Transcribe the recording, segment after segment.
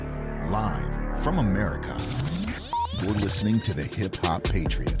Live from America, you're listening to the Hip Hop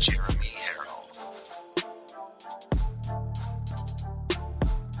Patriot, Jeremy Harrell.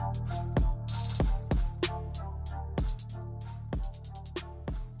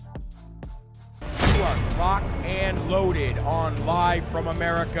 You are locked and loaded on Live from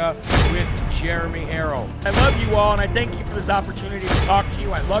America with Jeremy Harrell. I love you all, and I thank you for this opportunity to talk to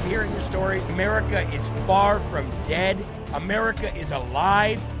you. I love hearing your stories. America is far from dead. America is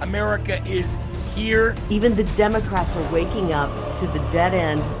alive. America is here. Even the Democrats are waking up to the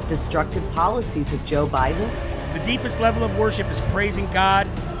dead-end, destructive policies of Joe Biden. The deepest level of worship is praising God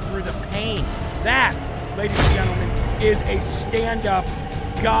through the pain. That, ladies and gentlemen, is a stand-up,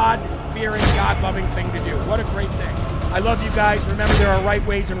 God-fearing, God-loving thing to do. What a great thing. I love you guys. Remember, there are right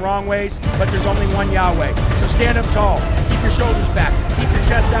ways and wrong ways, but there's only one Yahweh. So stand up tall. Keep your shoulders back. Keep your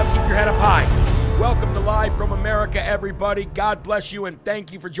chest out. Keep your head up high. Welcome to Live from America, everybody. God bless you, and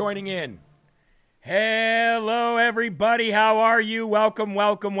thank you for joining in. Hello, everybody. How are you? Welcome,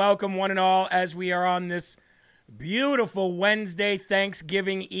 welcome, welcome, one and all, as we are on this beautiful Wednesday,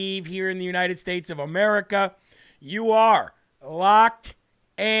 Thanksgiving Eve here in the United States of America. You are locked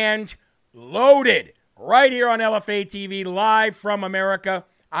and loaded right here on LFA TV, live from America.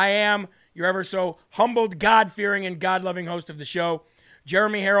 I am your ever so humbled, God-fearing, and God-loving host of the show,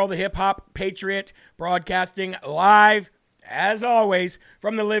 Jeremy Harrell, the hip-hop patriot, broadcasting live, as always,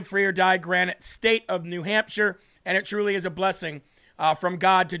 from the Live Free or Die Granite State of New Hampshire. And it truly is a blessing from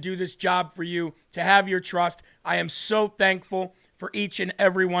God to do this job for you, to have your trust. I am so thankful for each and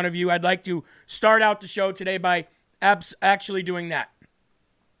every one of you. I'd like to start out the show today by actually doing that.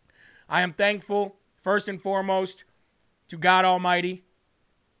 I am thankful, first and foremost, to God Almighty.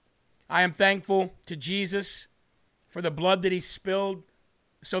 I am thankful to Jesus for the blood that he spilled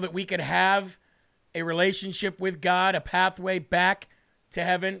so that we could have a relationship with God, a pathway back to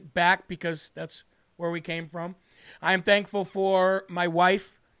heaven, back because that's where we came from. I am thankful for my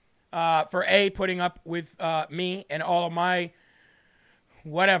wife, for A, putting up with me and all of my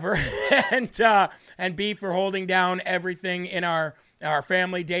whatever, and B, for holding down everything in our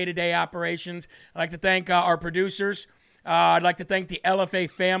family day-to-day operations. I'd like to thank our producers. I'd like to thank the LFA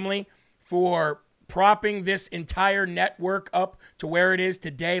family for propping this entire network up to where it is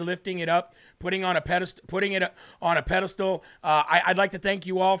today, lifting it up, putting it on a pedestal. I'd like to thank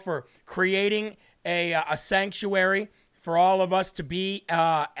you all for creating a sanctuary for all of us to be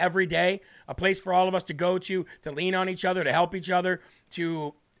every day, a place for all of us to go to lean on each other, to help each other,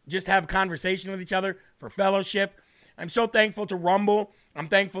 to just have conversation with each other, for fellowship. I'm so thankful to Rumble. I'm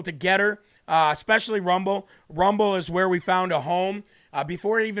thankful to Getter, especially Rumble. Rumble is where we found a home.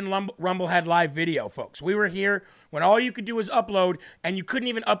 Before even Rumble had live video, folks. We were here when all you could do was upload, and you couldn't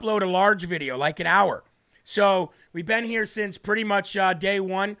even upload a large video, like an hour. So we've been here since pretty much day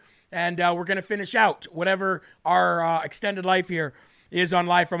one, and we're going to finish out whatever our extended life here is on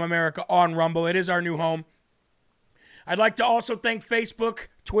Live from America on Rumble. It is our new home. I'd like to also thank Facebook,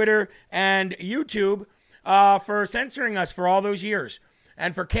 Twitter, and YouTube for censoring us for all those years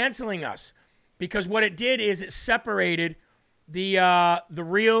and for canceling us, because what it did is it separated the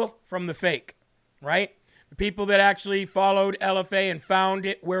real from the fake, right? The people that actually followed LFA and found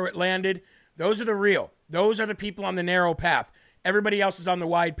it where it landed, those are the real. Those are the people on the narrow path. Everybody else is on the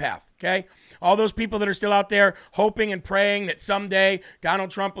wide path, okay? All those people that are still out there hoping and praying that someday Donald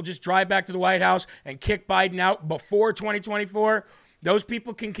Trump will just drive back to the White House and kick Biden out before 2024, those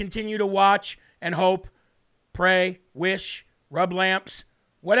people can continue to watch and hope, pray, wish, rub lamps,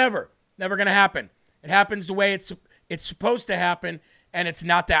 whatever. Never going to happen. It happens the way it's supposed to happen, and it's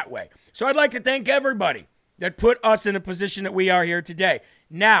not that way. So I'd like to thank everybody that put us in a position that we are here today.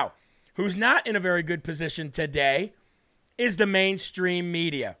 Now, who's not in a very good position today is the mainstream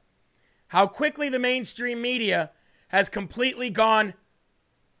media. How quickly the mainstream media has completely gone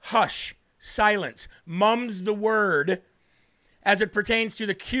hush, silence, mum's the word, as it pertains to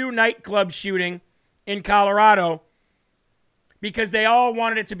the Q nightclub shooting in Colorado, because they all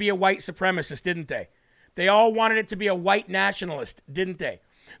wanted it to be a white supremacist, didn't they? They all wanted it to be a white nationalist, didn't they?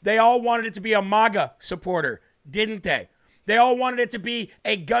 They all wanted it to be a MAGA supporter, didn't they? They all wanted it to be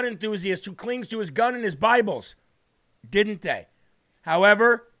a gun enthusiast who clings to his gun and his Bibles, didn't they?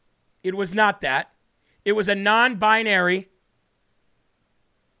 However, it was not that. It was a non-binary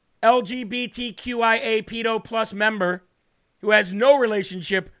LGBTQIA pedo plus member who has no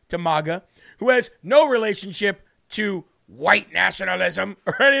relationship to MAGA, who has no relationship to white nationalism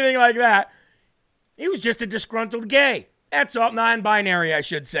or anything like that. He was just a disgruntled gay. That's all, non-binary, I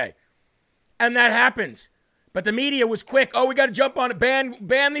should say. And that happens. But the media was quick. Oh, we got to jump on it.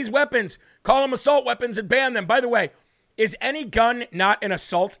 Ban these weapons. Call them assault weapons and ban them. By the way, Is any gun not an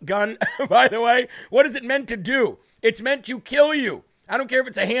assault gun, by the way? What is it meant to do? It's meant to kill you. I don't care if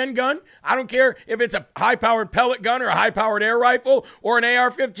it's a handgun. I don't care if it's a high-powered pellet gun or a high-powered air rifle or an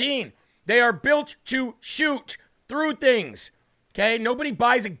AR-15. They are built to shoot through things, okay? Nobody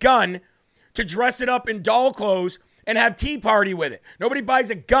buys a gun to dress it up in doll clothes and have tea party with it. Nobody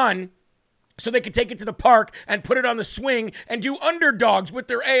buys a gun so they can take it to the park and put it on the swing and do underdogs with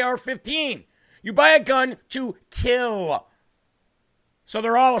their AR-15. You buy a gun to kill. So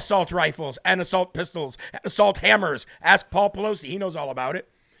they're all assault rifles and assault pistols and assault hammers. Ask Paul Pelosi. He knows all about it.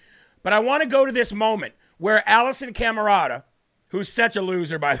 But I want to go to this moment where Allison Camerata, who's such a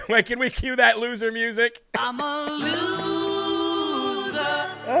loser, by the way. Can we cue that loser music? I'm a loser.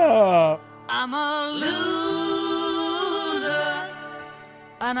 Oh. I'm a loser.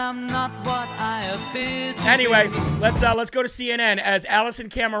 And I'm not what I appear to Anyway, be. let's go to CNN as Allison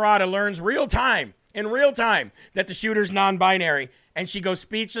Camerata learns in real time, that the shooter's non-binary. And she goes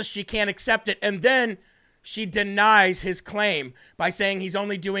speechless. She can't accept it. And then she denies his claim by saying he's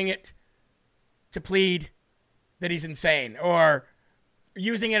only doing it to plead that he's insane or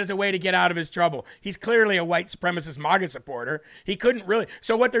using it as a way to get out of his trouble. He's clearly a white supremacist MAGA supporter. He couldn't really.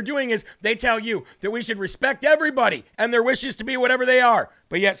 So what they're doing is they tell you that we should respect everybody and their wishes to be whatever they are.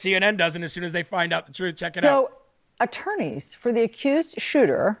 But yet CNN doesn't as soon as they find out the truth. Check it out. Attorneys for the accused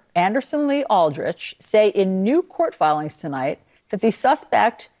shooter, Anderson Lee Aldrich, say in new court filings tonight that the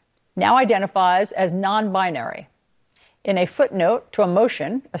suspect now identifies as non-binary. In a footnote to a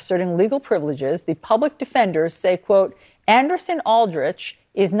motion asserting legal privileges, the public defenders say, quote, Anderson Aldrich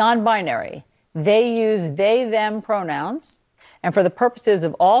is non-binary. They use they, them pronouns, and for the purposes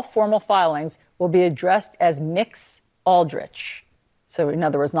of all formal filings will be addressed as Mix Aldrich. So in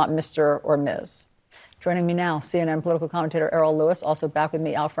other words, not Mr. or Ms. Joining me now, CNN political commentator Errol Lewis, also back with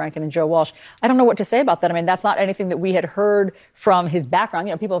me, Al Franken and Joe Walsh. I don't know what to say about that. I mean, that's not anything that we had heard from his background.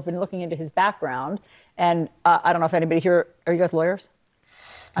 You know, people have been looking into his background. And I don't know if anybody here, are you guys lawyers?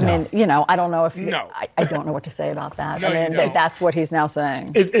 I mean, you know, I don't know if... No. I don't know what to say about that. No, I mean, you don't. that's what he's now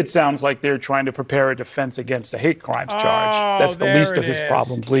saying. It sounds like they're trying to prepare a defense against a hate crimes charge. That's the there least it of his is.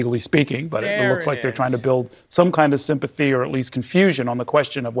 problems, legally speaking. But it looks like they're trying to build some kind of sympathy or at least confusion on the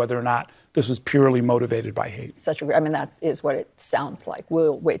question of whether or not this was purely motivated by hate. I mean, that is what it sounds like.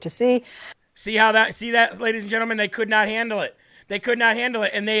 We'll wait to see. See that, ladies and gentlemen? They could not handle it. They could not handle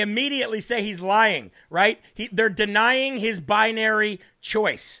it, and they immediately say he's lying, right? They're denying his binary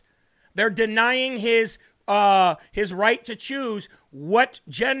choice. They're denying his right to choose what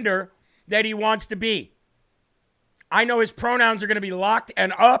gender that he wants to be. I know his pronouns are going to be locked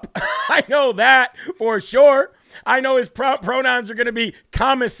and up. I know that for sure. I know his pronouns are going to be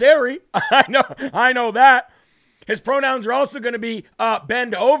commissary. I know that. His pronouns are also going to be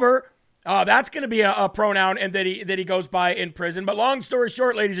bend over. That's going to be a pronoun and that he goes by in prison. But long story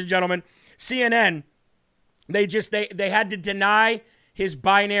short, ladies and gentlemen, CNN, they had to deny his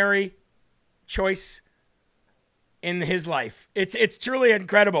binary choice in his life. It's truly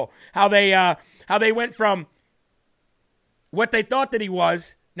incredible how they went from what they thought that he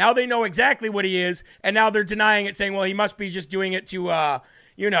was. Now they know exactly what he is, and now they're denying it, saying, well, he must be just doing it to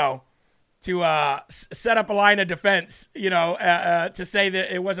set up a line of defense, to say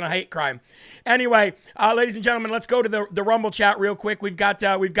that it wasn't a hate crime. Anyway, ladies and gentlemen, let's go to the Rumble chat real quick. We've got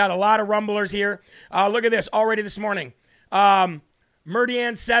a lot of Rumblers here. Look at this already this morning.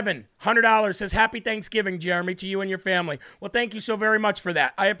 Murdian7, $100 says, Happy Thanksgiving, Jeremy, to you and your family. Well, thank you so very much for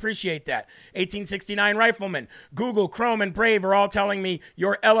that. I appreciate that. 1869 Rifleman, Google, Chrome, and Brave are all telling me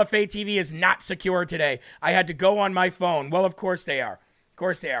your LFA TV is not secure today. I had to go on my phone. Well, of course they are. Of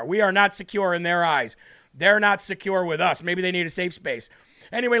course they are. We are not secure in their eyes. They're not secure with us. Maybe they need a safe space.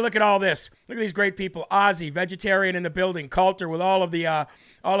 Anyway, look at all this. Look at these great people. Ozzy, vegetarian in the building. Coulter with all of the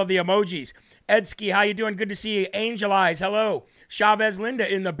emojis. Edsky, how you doing? Good to see you. Angel Eyes, hello. Chavez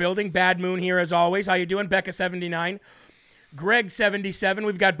Linda in the building. Bad Moon here as always. How you doing? Becca 79. Greg 77.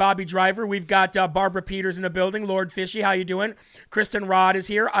 We've got Bobby Driver. We've got Barbara Peters in the building. Lord Fishy, how you doing? Kristen Rod is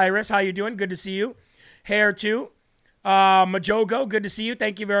here. Iris, how you doing? Good to see you. Hair 2. Majogo, good to see you.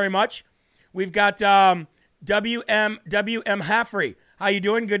 Thank you very much. We've got WM Haffrey. How you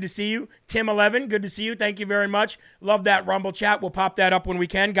doing? Good to see you. Tim 11, good to see you. Thank you very much. Love that Rumble chat. We'll pop that up when we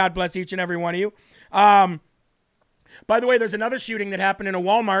can. God bless each and every one of you. By the way, there's another shooting that happened in a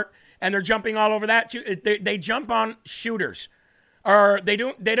Walmart, and they're jumping all over that too. They jump on shooters, or they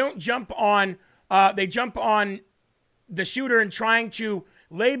don't jump on. They jump on the shooter and trying to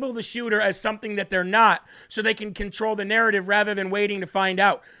label the shooter as something that they're not, so they can control the narrative rather than waiting to find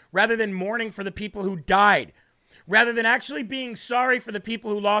out, rather than mourning for the people who died. Rather than actually being sorry for the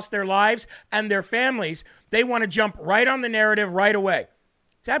people who lost their lives and their families, they want to jump right on the narrative right away.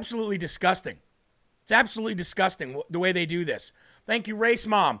 It's absolutely disgusting. It's absolutely disgusting the way they do this. Thank you, Race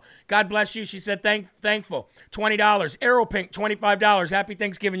Mom. God bless you. She said thankful. $20. Arrow Pink, $25. Happy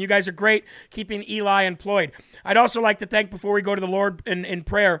Thanksgiving. You guys are great keeping Eli employed. I'd also like to thank, before we go to the Lord in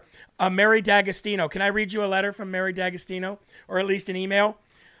prayer, Mary D'Agostino. Can I read you a letter from Mary D'Agostino, or at least an email?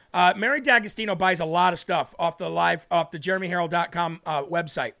 Mary D'Agostino buys a lot of stuff off the JeremyHerald.com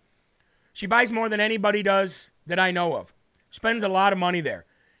website. She buys more than anybody does that I know of. Spends a lot of money there.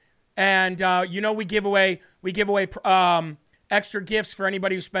 And, we give away extra gifts for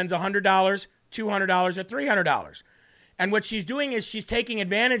anybody who spends $100, $200, or $300. And what she's doing is she's taking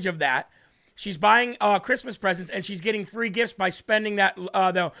advantage of that. She's buying Christmas presents, and she's getting free gifts by spending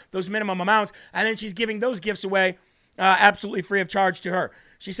those minimum amounts. And then she's giving those gifts away absolutely free of charge to her.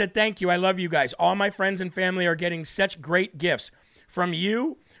 She said, thank you. I love you guys. All my friends and family are getting such great gifts from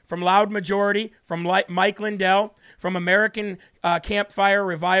you, from Loud Majority, from Mike Lindell, from American Campfire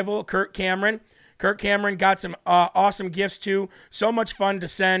Revival, Kirk Cameron. Kirk Cameron got some awesome gifts too. So much fun to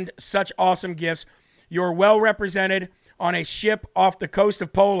send such awesome gifts. You're well represented on a ship off the coast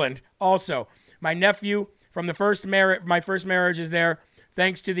of Poland. Also, my nephew from my first marriage is there.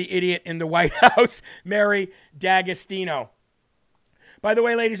 Thanks to the idiot in the White House, Mary D'Agostino. By the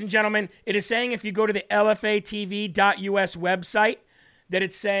way, ladies and gentlemen, it is saying if you go to the LFATV.us website that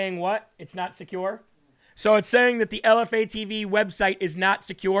it's saying what? It's not secure. So it's saying that the LFA TV website is not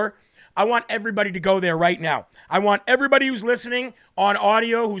secure. I want everybody to go there right now. I want everybody who's listening on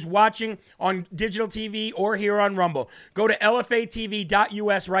audio, who's watching on digital TV or here on Rumble, go to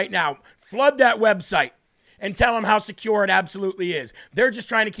LFATV.us right now. Flood that website and tell them how secure it absolutely is. They're just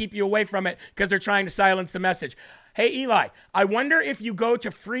trying to keep you away from it because they're trying to silence the message. Hey, Eli, I wonder if you go to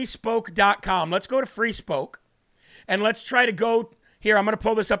freespoke.com. Let's go to Freespoke, and let's try to go. Here, I'm going to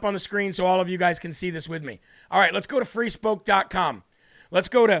pull this up on the screen so all of you guys can see this with me. All right, let's go to freespoke.com. Let's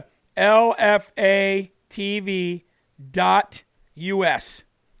go to LFATV.us.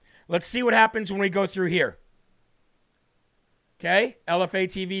 Let's see what happens when we go through here. Okay,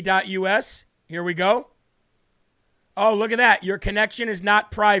 LFATV.us. Here we go. Oh, look at that. Your connection is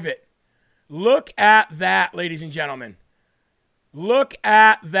not private. Look at that, ladies and gentlemen. Look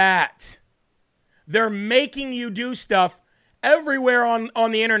at that. They're making you do stuff everywhere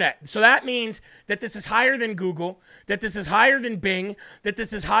on the internet. So that means that this is higher than Google, that this is higher than Bing, that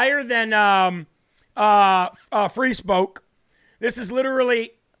this is higher than Freespoke. This is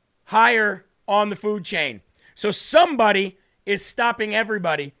literally higher on the food chain. So somebody is stopping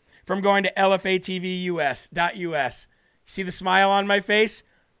everybody from going to LFATV.us. See the smile on my face?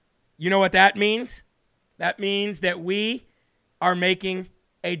 You know what that means? That means that we are making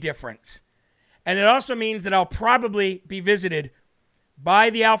a difference. And it also means that I'll probably be visited by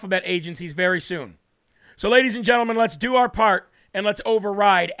the alphabet agencies very soon. So, ladies and gentlemen, let's do our part and let's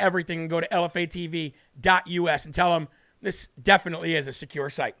override everything and go to LFATV.us and tell them this definitely is a secure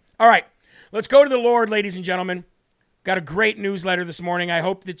site. All right, let's go to the Lord, ladies and gentlemen. Got a great newsletter this morning. I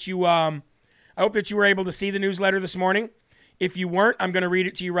hope that you were able to see the newsletter this morning. If you weren't, I'm going to read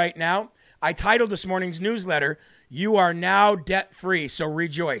it to you right now. I titled this morning's newsletter, "You Are Now Debt-Free, So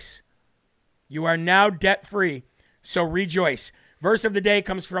Rejoice." You are now debt-free, so rejoice. Verse of the day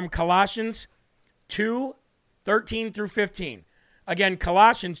comes from Colossians 2:13 through 15. Again,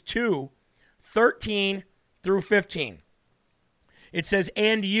 Colossians 2:13 through 15. It says,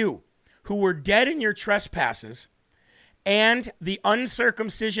 "And you, who were dead in your trespasses and the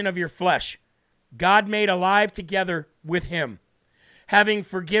uncircumcision of your flesh, God made alive together with him, having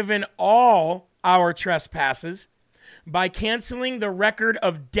forgiven all our trespasses by canceling the record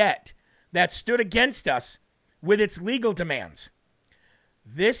of debt that stood against us with its legal demands.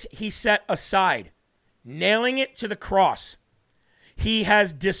 This he set aside, nailing it to the cross. He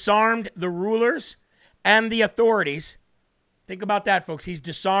has disarmed the rulers and the authorities." Think about that, folks. He's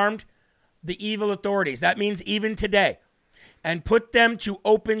disarmed the evil authorities. That means even today. "And put them to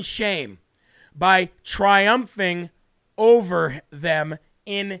open shame by triumphing over them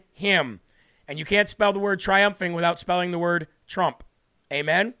in him." And you can't spell the word triumphing without spelling the word Trump.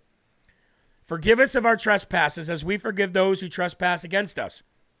 Amen? "Forgive us of our trespasses as we forgive those who trespass against us."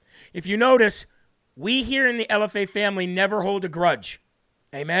 If you notice, we here in the LFA family never hold a grudge.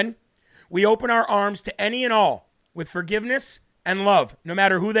 Amen? We open our arms to any and all with forgiveness and love, no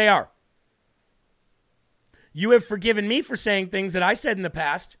matter who they are. You have forgiven me for saying things that I said in the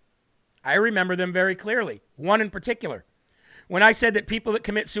past. I remember them very clearly. One in particular. When I said that people that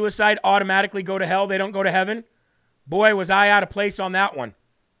commit suicide automatically go to hell, they don't go to heaven, boy, was I out of place on that one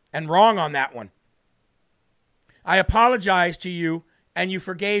and wrong on that one. I apologized to you, and you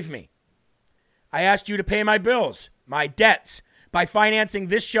forgave me. I asked you to pay my bills, my debts, by financing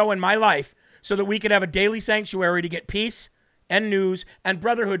this show and my life so that we could have a daily sanctuary to get peace and news and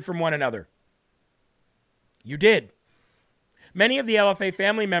brotherhood from one another. You did. Many of the LFA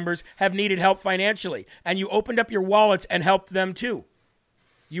family members have needed help financially, and you opened up your wallets and helped them too.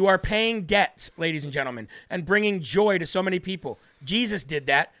 You are paying debts, ladies and gentlemen, and bringing joy to so many people. Jesus did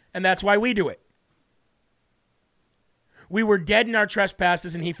that, and that's why we do it. We were dead in our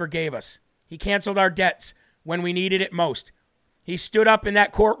trespasses, and he forgave us. He canceled our debts when we needed it most. He stood up in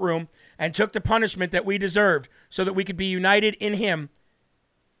that courtroom and took the punishment that we deserved so that we could be united in him,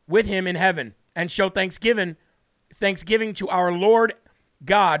 with him in heaven, and show thanksgiving to our Lord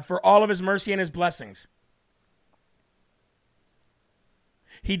God for all of his mercy and his blessings.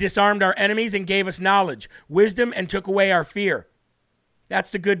 He disarmed our enemies and gave us knowledge, wisdom, and took away our fear. That's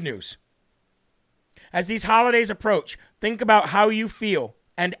the good news. As these holidays approach, think about how you feel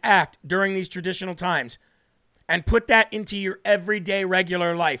and act during these traditional times, and put that into your everyday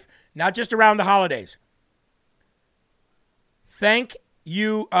regular life, not just around the holidays. Thank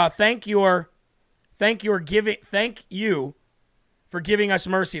you for giving us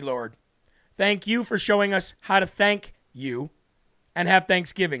mercy, Lord. Thank you for showing us how to thank you and have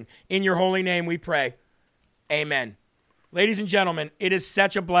thanksgiving. In your holy name we pray. Amen. Ladies and gentlemen, it is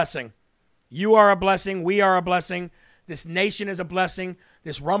such a blessing. You are a blessing. We are a blessing. This nation is a blessing.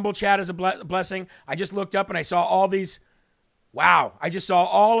 This Rumble chat is a blessing. I just looked up and I saw all these. Wow. I just saw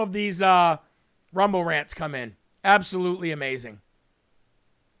all of these Rumble rants come in. Absolutely amazing.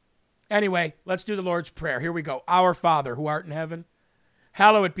 Anyway, let's do the Lord's Prayer. Here we go. Our Father, who art in heaven,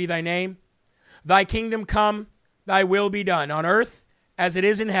 hallowed be thy name. Thy kingdom come, thy will be done on earth as it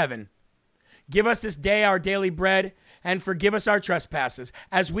is in heaven. Give us this day our daily bread, and forgive us our trespasses,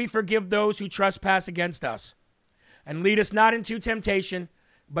 as we forgive those who trespass against us. And lead us not into temptation,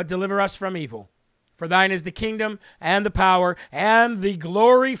 but deliver us from evil. For thine is the kingdom, and the power, and the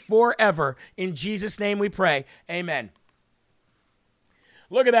glory forever. In Jesus' name we pray. Amen.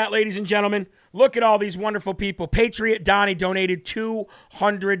 Look at that, ladies and gentlemen. Look at all these wonderful people. Patriot Donnie donated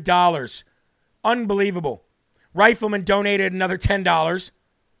 $200. Unbelievable. Rifleman donated another $10.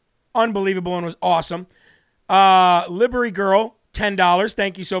 Unbelievable and was awesome. Liberty Girl, $10.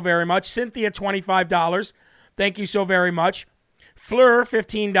 Thank you so very much. Cynthia, $25. Thank you so very much. Fleur,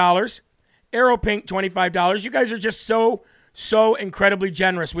 $15. Aeropink, $25. You guys are just so incredibly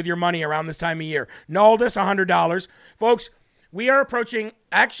generous with your money around this time of year. Naldus, $100. Folks, we are approaching,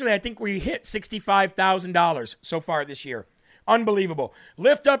 actually, I think we hit $65,000 so far this year. Unbelievable.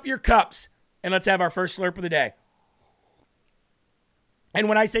 Lift up your cups, and let's have our first slurp of the day. And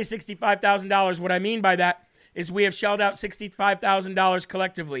when I say $65,000, what I mean by that is we have shelled out $65,000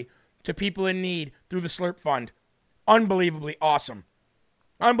 collectively to people in need through the Slurp Fund. Unbelievably awesome.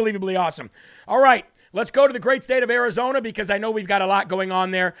 Unbelievably awesome. All right, let's go to the great state of Arizona because I know we've got a lot going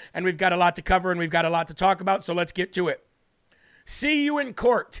on there and we've got a lot to cover and we've got a lot to talk about, so let's get to it. See you in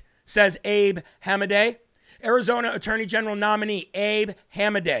court, says Abe Hamadeh. Arizona Attorney General nominee Abe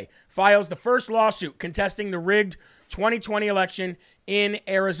Hamadeh files the first lawsuit contesting the rigged 2020 election in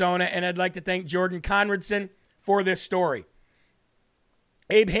Arizona, and I'd like to thank Jordan Conradson for this story.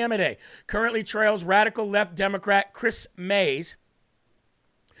 Abe Hamadeh currently trails radical left Democrat Chris Mays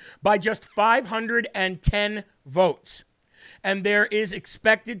by just 510 votes, and there is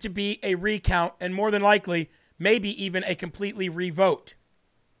expected to be a recount and more than likely maybe even a completely revote.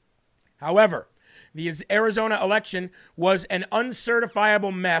 However, the Arizona election was an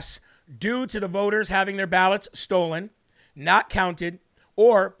uncertifiable mess due to the voters having their ballots stolen, not counted,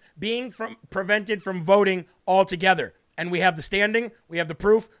 or being prevented from voting altogether. And we have the standing, we have the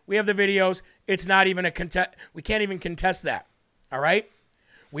proof, we have the videos. It's not even a contest. We can't even contest that. All right?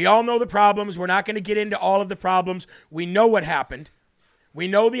 We all know the problems. We're not going to get into all of the problems. We know what happened. We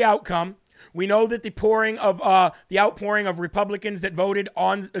know the outcome. We know that the outpouring of Republicans that voted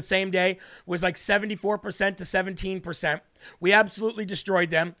on the same day was like 74% to 17%. We absolutely destroyed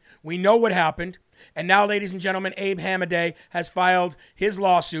them. We know what happened. And now, ladies and gentlemen, Abe Hamadeh has filed his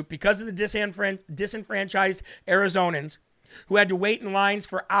lawsuit because of the disenfranchised Arizonans who had to wait in lines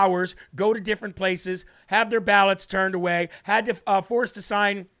for hours, go to different places, have their ballots turned away, had to forced to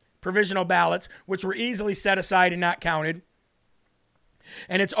sign provisional ballots, which were easily set aside and not counted.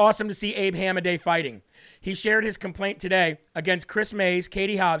 And it's awesome to see Abe Hamadeh fighting. He shared his complaint today against Chris Mays,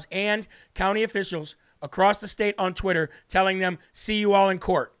 Katie Hobbs, and county officials across the state on Twitter, telling them, see you all in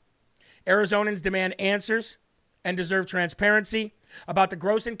court. Arizonans demand answers and deserve transparency about the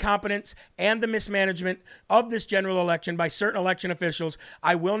gross incompetence and the mismanagement of this general election by certain election officials.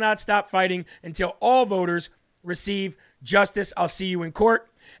 I will not stop fighting until all voters receive justice. I'll see you in court.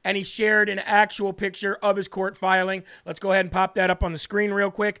 And he shared an actual picture of his court filing. Let's go ahead and pop that up on the screen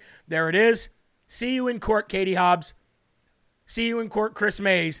real quick. There it is. See you in court, Katie Hobbs. See you in court, Chris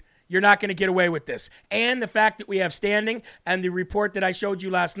Mays. You're not going to get away with this. And the fact that we have standing and the report that I showed you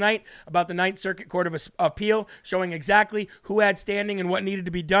last night about the Ninth Circuit Court of Appeal showing exactly who had standing and what needed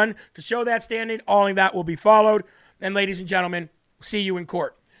to be done to show that standing, all of that will be followed. And ladies and gentlemen, see you in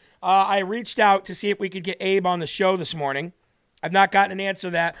court. I reached out to see if we could get Abe on the show this morning. I've not gotten an answer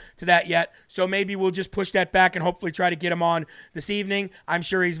to that yet, so maybe we'll just push that back and hopefully try to get him on this evening. I'm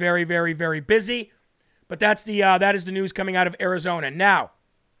sure he's very, very, very busy. But that is the news coming out of Arizona. Now,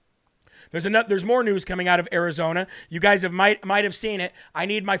 there's more news coming out of Arizona. You guys might have seen it. I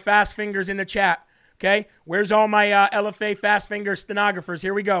need my fast fingers in the chat. Okay, where's all my LFA fast finger stenographers?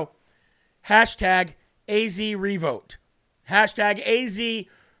 Here we go. Hashtag AZ Revote. Hashtag AZ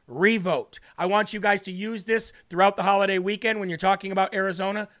Revote. I want you guys to use this throughout the holiday weekend when you're talking about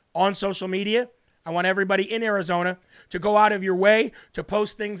Arizona on social media. I want everybody in Arizona to go out of your way to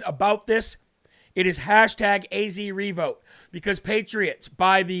post things about this. It is hashtag AZ Revote because patriots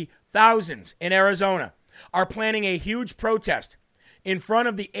by the thousands in Arizona are planning a huge protest in front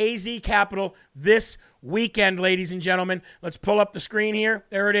of the AZ Capitol this weekend, ladies and gentlemen. Let's pull up the screen here.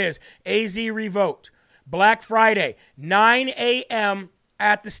 There it is. AZ Revote. Black Friday, 9 a.m.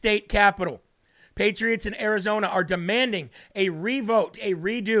 at the state capitol. Patriots in Arizona are demanding a revote, a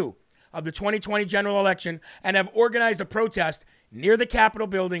redo of the 2020 general election and have organized a protest near the Capitol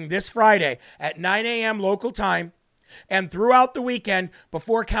building this Friday at 9 a.m. local time and throughout the weekend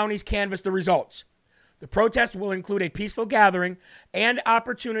before counties canvass the results. The protest will include a peaceful gathering and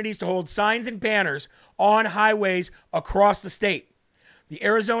opportunities to hold signs and banners on highways across the state. The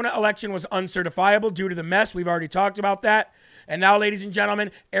Arizona election was uncertifiable due to the mess. We've already talked about that. And now, ladies and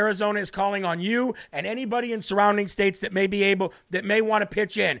gentlemen, Arizona is calling on you and anybody in surrounding states that may want to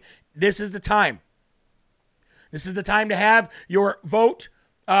pitch in. This is the time. This is the time to have your vote,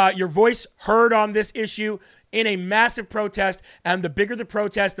 your voice heard on this issue in a massive protest. And the bigger the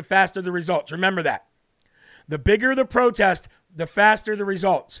protest, the faster the results. Remember that. The bigger the protest, the faster the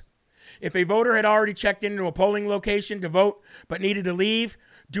results. If a voter had already checked into a polling location to vote but needed to leave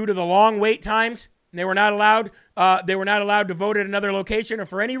due to the long wait times, and they were not allowed to vote at another location, or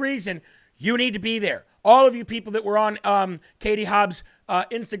for any reason, you need to be there. All of you people that were on Katie Hobbs'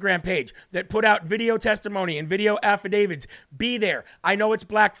 Instagram page that put out video testimony and video affidavits, be there. I know it's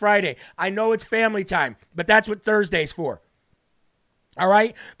Black Friday. I know it's family time, but that's what Thursday's for. All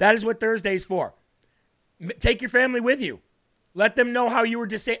right? That is what Thursday's for. Take your family with you. Let them know how you were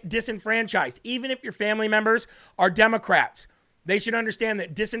disenfranchised. Even if your family members are Democrats, they should understand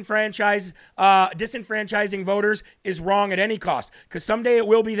that disenfranchising voters is wrong at any cost, because someday it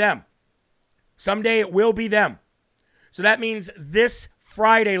will be them. Someday it will be them. So that means this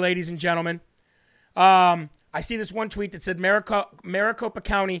Friday, ladies and gentlemen, I see this one tweet that said Maricopa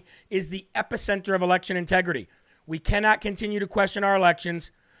County is the epicenter of election integrity. We cannot continue to question our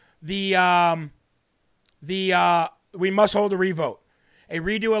elections. We must hold a revote. A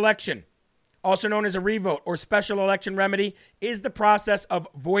redo election, also known as a revote or special election remedy, is the process of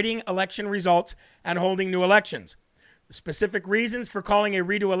voiding election results and holding new elections. The specific reasons for calling a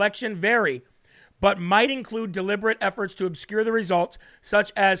redo election vary, but might include deliberate efforts to obscure the results,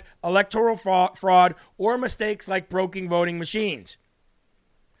 such as electoral fraud or mistakes like broken voting machines.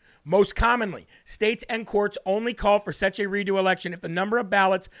 Most commonly, states and courts only call for such a redo election if the number of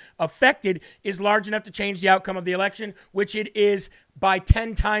ballots affected is large enough to change the outcome of the election, which it is by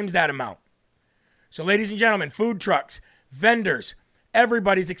 10 times that amount. So, ladies and gentlemen, food trucks, vendors,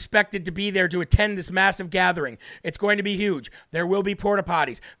 everybody's expected to be there to attend this massive gathering. It's going to be huge. There will be porta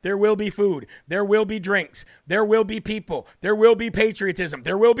potties. There will be food. There will be drinks. There will be people. There will be patriotism.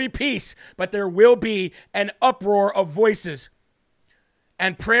 There will be peace. But there will be an uproar of voices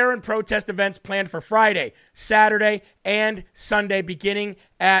and prayer and protest events planned for Friday, Saturday, and Sunday, beginning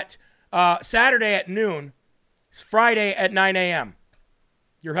at Saturday at noon, Friday at 9 a.m.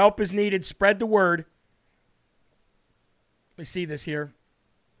 Your help is needed. Spread the word. Let me see this here.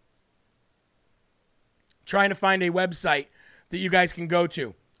 I'm trying to find a website that you guys can go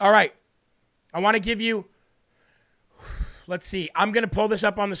to. All right. I want to give you, let's see. I'm going to pull this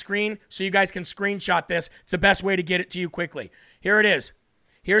up on the screen so you guys can screenshot this. It's the best way to get it to you quickly. Here it is.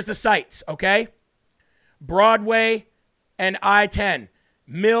 Here's the sites, okay? Broadway and I-10,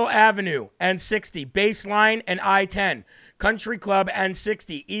 Mill Avenue and 60, Baseline and I-10, Country Club and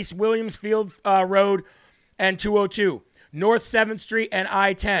 60, East Williamsfield Road and 202, North 7th Street and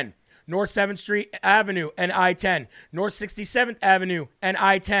I-10, North 7th Street Avenue and I-10, North 67th Avenue and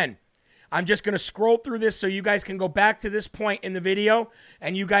I-10, I'm just going to scroll through this so you guys can go back to this point in the video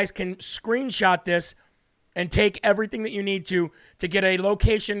and you guys can screenshot this and take everything that you need to get a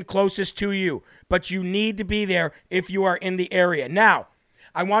location closest to you. But you need to be there if you are in the area. Now,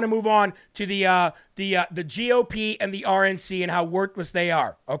 I want to move on to the GOP and the RNC and how worthless they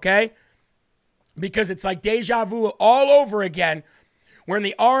are, okay? Because it's like deja vu all over again, when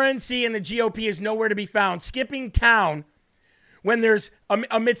the RNC and the GOP is nowhere to be found, skipping town when there's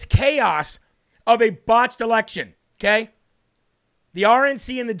amidst chaos of a botched election, okay? The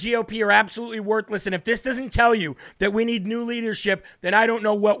RNC and the GOP are absolutely worthless, and if this doesn't tell you that we need new leadership, then I don't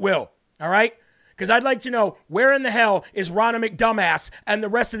know what will, all right? Because I'd like to know, where in the hell is Ronna McDumbass and the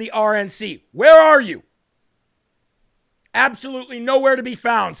rest of the RNC? Where are you? Absolutely nowhere to be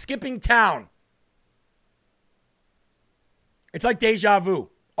found. Skipping town. It's like deja vu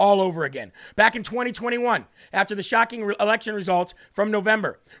all over again. Back in 2021, after the shocking election results from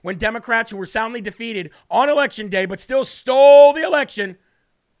November, when Democrats who were soundly defeated on election day but still stole the election,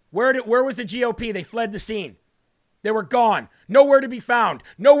 where was the GOP? They fled the scene. They were gone. Nowhere to be found.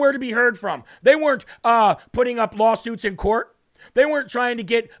 Nowhere to be heard from. They weren't putting up lawsuits in court. They weren't trying to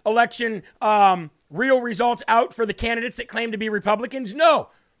get election real results out for the candidates that claim to be Republicans. No,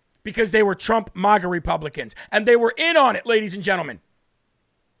 because they were Trump MAGA Republicans. And they were in on it, ladies and gentlemen.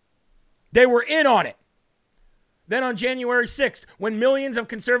 They were in on it. Then on January 6th, when millions of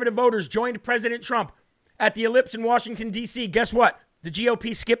conservative voters joined President Trump at the Ellipse in Washington, D.C., guess what? The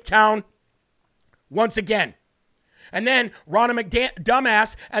GOP skipped town once again. And then Ronna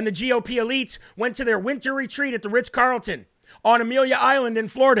McDumbass and the GOP elites went to their winter retreat at the Ritz-Carlton on Amelia Island in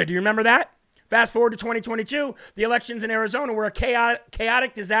Florida. Do you remember that? Fast forward to 2022, the elections in Arizona were a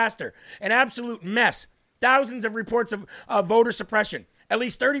chaotic disaster, an absolute mess. Thousands of reports of voter suppression. At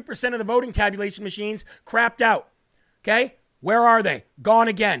least 30% of the voting tabulation machines crapped out. Okay? Where are they? Gone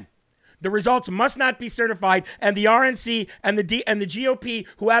again. The results must not be certified, and the RNC and the GOP,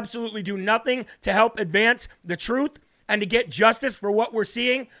 who absolutely do nothing to help advance the truth and to get justice for what we're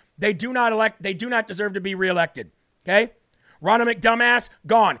seeing, they do not deserve to be reelected. Okay? Ronna McDumbass,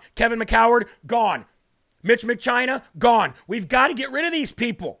 gone. Kevin McCoward, gone. Mitch McChina, gone. We've got to get rid of these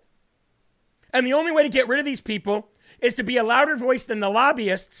people. And the only way to get rid of these people is to be a louder voice than the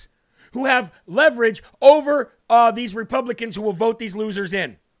lobbyists who have leverage over these Republicans who will vote these losers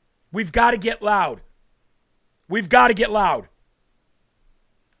in. We've got to get loud. We've got to get loud.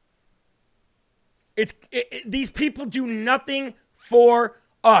 These people do nothing for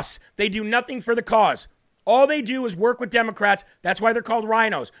us. They do nothing for the cause. All they do is work with Democrats. That's why they're called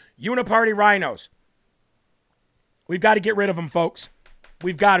rhinos. Uniparty rhinos. We've got to get rid of them, folks.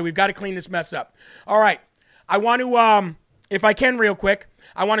 We've got to clean this mess up. All right. I want to, if I can real quick,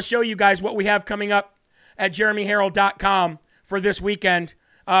 I want to show you guys what we have coming up at jeremyherald.com for this weekend.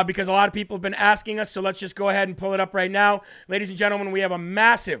 Because a lot of people have been asking us, so let's just go ahead and pull it up right now. Ladies and gentlemen, we have a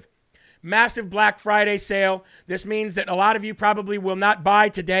massive Black Friday sale. This means that a lot of you probably will not buy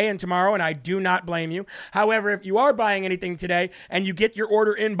today and tomorrow, and I do not blame you. However, if you are buying anything today and you get your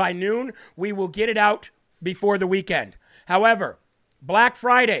order in by noon, we will get it out before the weekend. However, Black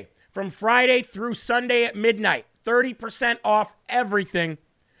Friday, from Friday through Sunday at midnight, 30% off everything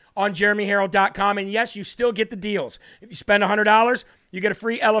on jeremyherald.com. And yes, you still get the deals. If you spend $100, you get a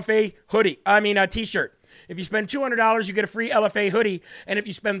free LFA t-shirt. If you spend $200, you get a free LFA hoodie. And if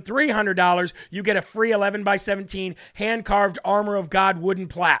you spend $300, you get a free 11x17 hand-carved Armor of God wooden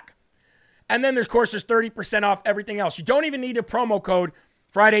plaque. And then, of course, there's 30% off everything else. You don't even need a promo code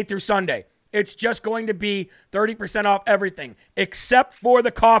Friday through Sunday. It's just going to be 30% off everything, except for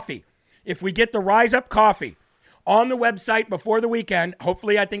the coffee. If we get the Rise Up coffee on the website before the weekend,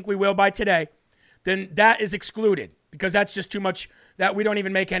 hopefully I think we will by today, then that is excluded because that's just too much. That we don't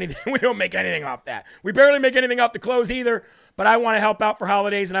even make anything. We don't make anything off that. We barely make anything off the clothes either. But I want to help out for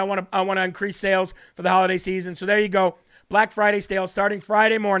holidays, and I want to increase sales for the holiday season. So there you go. Black Friday sale starting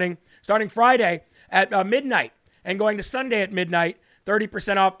Friday at midnight and going to Sunday at midnight.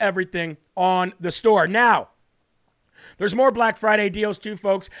 30% off everything on the store. Now, there's more Black Friday deals too,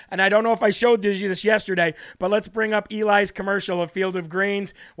 folks. And I don't know if I showed you this yesterday, but let's bring up Eli's commercial of Field of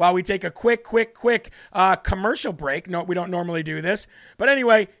Greens while we take a quick commercial break. No, we don't normally do this. But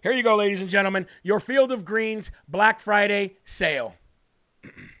anyway, here you go, ladies and gentlemen. Your Field of Greens Black Friday sale.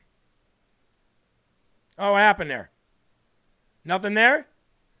 Oh, what happened there? Nothing there?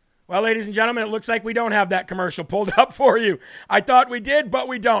 Well, ladies and gentlemen, it looks like we don't have that commercial pulled up for you. I thought we did, but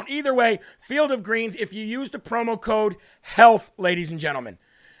we don't. Either way, Field of Greens, if you use the promo code HEALTH, ladies and gentlemen.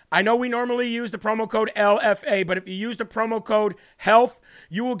 I know we normally use the promo code LFA, but if you use the promo code HEALTH,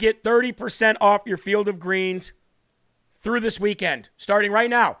 you will get 30% off your Field of Greens through this weekend, starting right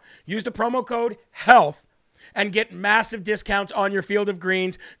now. Use the promo code HEALTH and get massive discounts on your Field of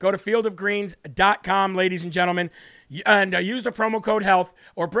Greens. Go to fieldofgreens.com, ladies and gentlemen, and use the promo code HEALTH,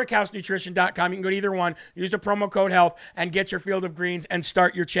 or brickhousenutrition.com. You can go to either one. Use the promo code HEALTH and get your Field of Greens and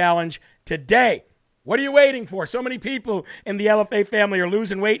start your challenge today. What are you waiting for? So many people in the LFA family are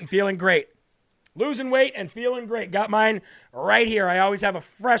losing weight and feeling great. Losing weight and feeling great. Got mine right here. I always have a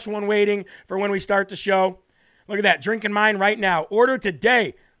fresh one waiting for when we start the show. Look at that. Drinking mine right now. Order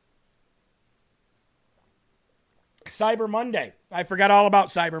today. Cyber Monday. I forgot all about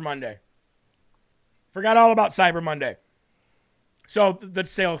Cyber Monday. So the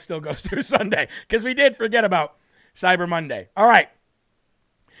sale still goes through Sunday because we did forget about Cyber Monday. All right.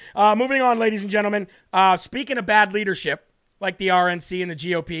 Moving on, ladies and gentlemen. Speaking of bad leadership, like the RNC and the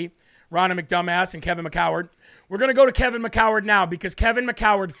GOP, Ronna McDumbass and Kevin McCoward, we're going to go to Kevin McCoward now because Kevin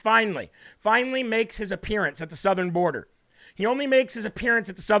McCoward finally makes his appearance at the southern border. He only makes his appearance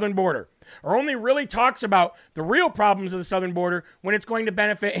at the southern border, or only really talks about the real problems of the southern border when it's going to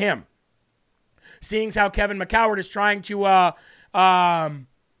benefit him. Seeing as how Kevin McCoward is trying to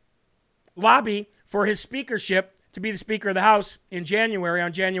lobby for his speakership to be the Speaker of the House in January,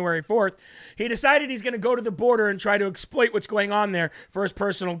 on January 4th, he decided he's going to go to the border and try to exploit what's going on there for his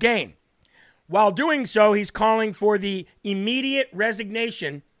personal gain. While doing so, he's calling for the immediate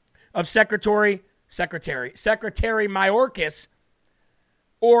resignation of Secretary Mayorkas,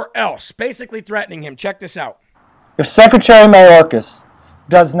 or else, basically threatening him. Check this out. If Secretary Mayorkas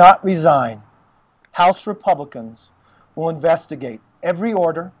does not resign, House Republicans will investigate every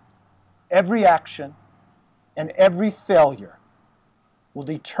order, every action, and every failure. Will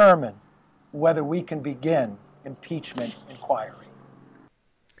determine whether we can begin impeachment inquiry.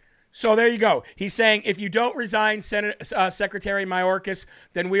 So there you go. He's saying if you don't resign, Secretary Mayorkas,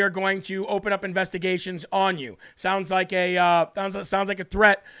 then we are going to open up investigations on you. Sounds like a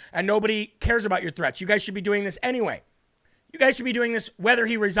threat, and nobody cares about your threats. You guys should be doing this anyway. You guys should be doing this whether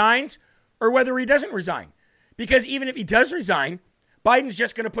he resigns or whether he doesn't resign. Because even if he does resign, Biden's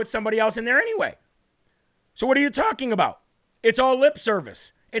just going to put somebody else in there anyway. So what are you talking about? It's all lip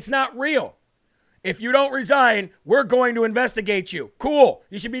service. It's not real. If you don't resign, we're going to investigate you. Cool.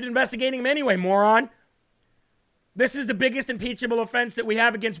 You should be investigating him anyway, moron. This is the biggest impeachable offense that we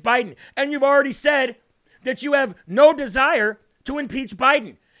have against Biden. And you've already said that you have no desire to impeach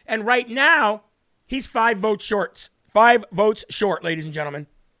Biden. And right now, he's 5 votes short. 5 votes short, ladies and gentlemen.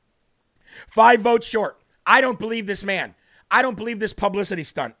 5 votes short. I don't believe this man. I don't believe this publicity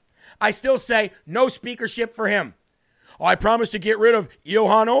stunt. I still say no speakership for him. Oh, I promised to get rid of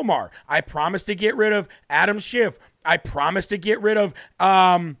Ilhan Omar. I promised to get rid of Adam Schiff. I promised to get rid of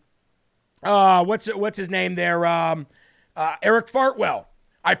what's his name there? Eric Fartwell.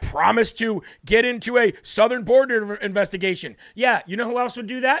 I promised to get into a southern border investigation. Yeah, you know who else would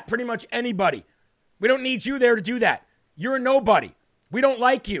do that? Pretty much anybody. We don't need you there to do that. You're a nobody. We don't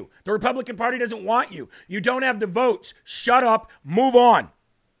like you. The Republican Party doesn't want you. You don't have the votes. Shut up. Move on.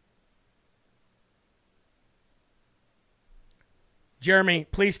 Jeremy,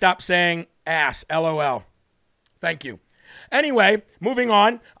 please stop saying ass. LOL. Thank you. Anyway, moving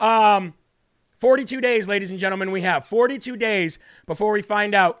on. 42 days, ladies and gentlemen, we have. 42 days before we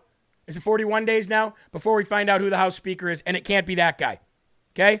find out. Is it 41 days now? Before we find out who the House Speaker is, and it can't be that guy.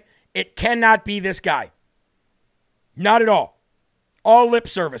 Okay? It cannot be this guy. Not at all. All lip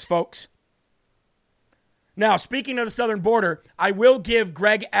service, folks. Now, speaking of the southern border, I will give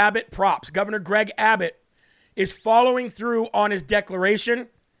Greg Abbott props. Governor Greg Abbott is following through on his declaration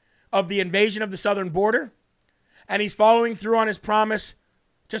of the invasion of the southern border, and he's following through on his promise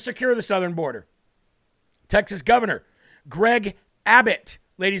to secure the southern border. Texas Governor Greg Abbott,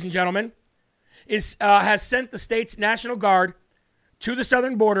 ladies and gentlemen, has sent the state's National Guard to the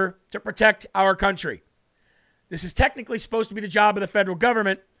southern border to protect our country. This is technically supposed to be the job of the federal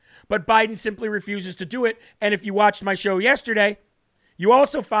government, but Biden simply refuses to do it. And if you watched my show yesterday, you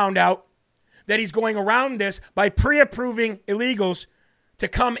also found out that he's going around this by pre-approving illegals to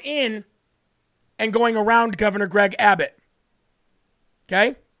come in and going around Governor Greg Abbott.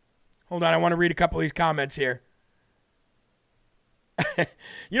 Okay? Hold on, I want to read a couple of these comments here.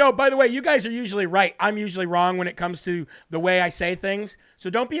 You know, by the way, you guys are usually right. I'm usually wrong when it comes to the way I say things.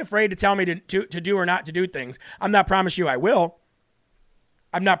 So don't be afraid to tell me to do or not to do things. I'm not promising you I will.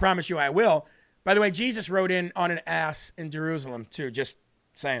 By the way, Jesus rode in on an ass in Jerusalem too, just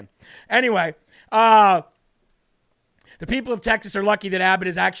saying. Anyway, the people of Texas are lucky that Abbott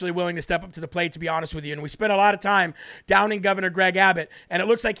is actually willing to step up to the plate, to be honest with you. And we spent a lot of time downing Governor Greg Abbott, and it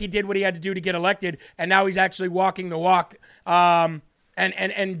looks like he did what he had to do to get elected, and now he's actually walking the walk.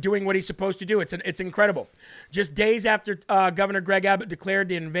 and doing what he's supposed to do. It's incredible. Just days after Governor Greg Abbott declared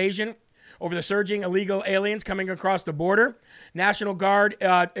the invasion over the surging illegal aliens coming across the border, National Guard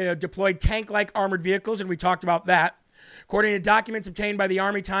deployed tank-like armored vehicles, and we talked about that. According to documents obtained by the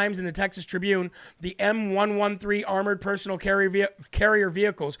Army Times and the Texas Tribune, the M113 armored personal carrier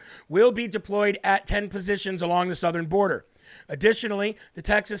vehicles will be deployed at 10 positions along the southern border. Additionally, the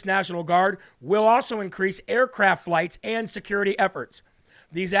Texas National Guard will also increase aircraft flights and security efforts.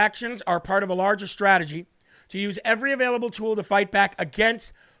 These actions are part of a larger strategy to use every available tool to fight back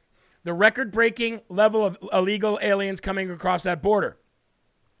against the record-breaking level of illegal aliens coming across that border.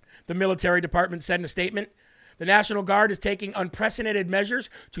 The military department said in a statement, the National Guard is taking unprecedented measures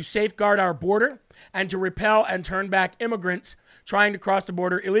to safeguard our border and to repel and turn back immigrants trying to cross the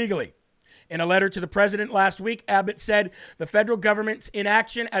border illegally. In a letter to the president last week, Abbott said the federal government's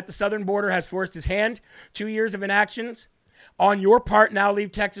inaction at the southern border has forced his hand. 2 years of inactions on your part now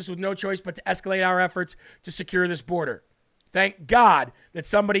leave Texas with no choice but to escalate our efforts to secure this border. Thank God that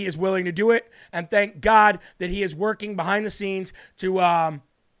somebody is willing to do it, and thank God that he is working behind the scenes to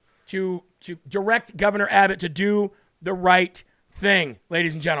direct Governor Abbott to do the right thing,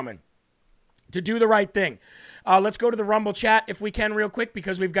 ladies and gentlemen. To do the right thing. Let's go to the Rumble chat if we can real quick,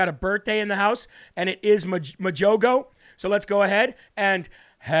 because we've got a birthday in the house, and it is Majogo. So let's go ahead and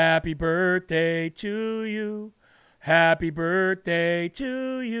happy birthday to you. Happy birthday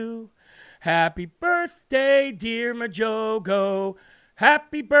to you. Happy birthday, dear Majogo.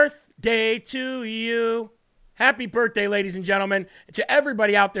 Happy birthday to you. Happy birthday, ladies and gentlemen, to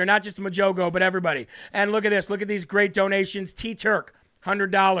everybody out there, not just Majogo, but everybody. And look at this. Look at these great donations. T-Turk,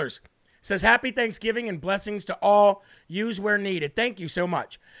 $100. Says, happy Thanksgiving and blessings to all. Use where needed. Thank you so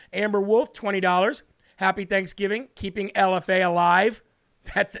much. Amber Wolf, $20. Happy Thanksgiving. Keeping LFA alive.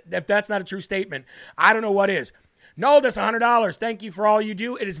 If that's not a true statement, I don't know what is. Noldas, $100. Thank you for all you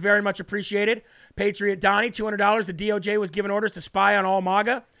do. It is very much appreciated. Patriot Donnie, $200. The DOJ was given orders to spy on all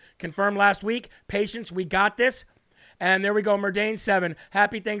MAGA. Confirmed last week. Patience, we got this. And there we go. Murdane, 7.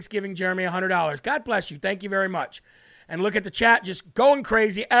 Happy Thanksgiving, Jeremy, $100. God bless you. Thank you very much. And look at the chat, just going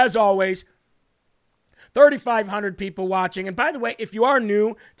crazy, as always. 3,500 people watching. And by the way, if you are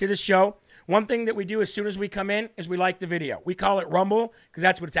new to this show, one thing that we do as soon as we come in is we like the video. We call it Rumble because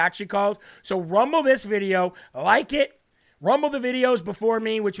that's what it's actually called. So Rumble this video, like it. Rumble the videos before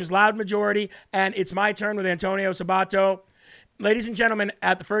me, which was loud majority. And it's my turn with Antonio Sabato. Ladies and gentlemen,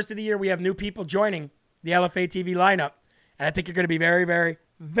 at the first of the year, we have new people joining the LFA TV lineup. And I think you're going to be very, very,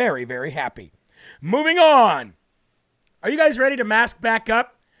 very, very happy. Moving on. Are you guys ready to mask back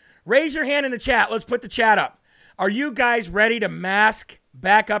up? Raise your hand in the chat. Let's put the chat up. Are you guys ready to mask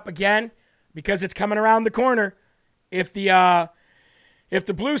back up again? Because it's coming around the corner. If the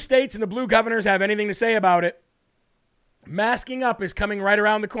blue states and the blue governors have anything to say about it, masking up is coming right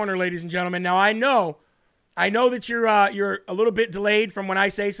around the corner, ladies and gentlemen. Now, I know that you're a little bit delayed from when I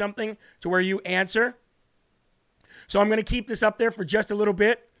say something to where you answer. So I'm going to keep this up there for just a little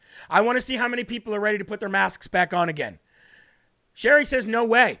bit. I want to see how many people are ready to put their masks back on again. Sherry says, no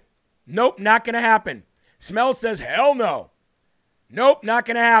way. Nope, not going to happen. Smell says, hell no. Nope, not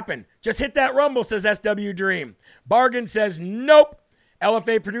going to happen. Just hit that Rumble, says SW Dream. Bargain says, nope.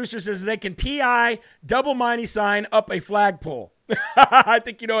 LFA producer says they can PI double miney sign up a flagpole. I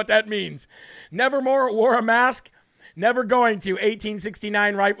think you know what that means. Nevermore wore a mask. Never going to.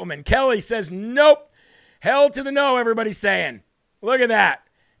 1869 rifleman. Kelly says, nope. Hell to the no, everybody's saying. Look at that.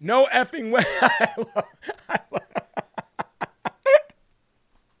 No effing way. I love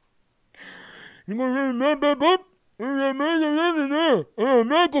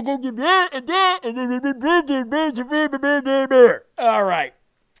all right.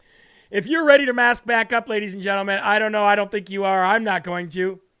 If you're ready to mask back up, ladies and gentlemen, I don't know. I don't think you are. I'm not going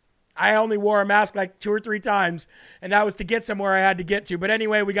to. I only wore a mask like 2 or 3 times, and that was to get somewhere I had to get to. But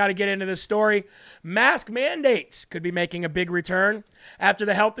anyway, we got to get into this story. Mask mandates could be making a big return after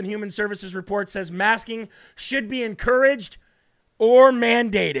the Health and Human Services report says masking should be encouraged or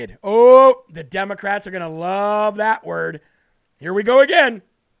mandated. Oh, the Democrats are going to love that word. Here we go again.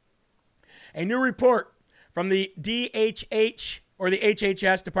 A new report from the DHH, or the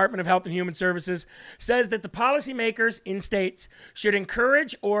HHS, Department of Health and Human Services, says that the policymakers in states should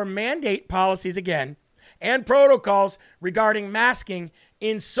encourage or mandate policies again and protocols regarding masking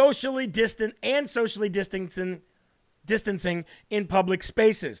in socially distant and socially distancing in public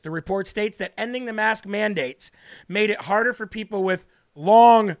spaces. The report states that ending the mask mandates made it harder for people with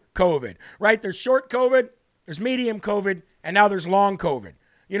long COVID, right? There's short COVID, there's medium COVID, and now there's long COVID.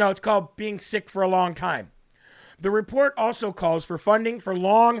 You know, it's called being sick for a long time. The report also calls for funding for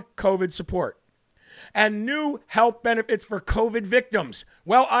long COVID support. and new health benefits for COVID victims.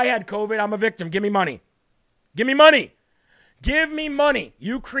 Well, I had COVID. I'm a victim. Give me money. Give me money. Give me money.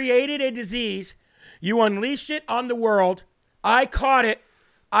 You created a disease. You unleashed it on the world. I caught it.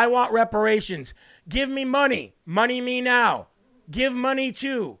 I want reparations. Give me money. Money me now. Give money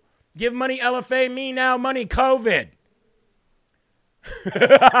to. Give money LFA me now. Money COVID.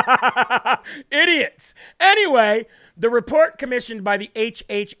 Idiots. Anyway, the report commissioned by the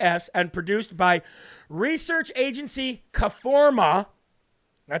HHS and produced by research agency Conforma,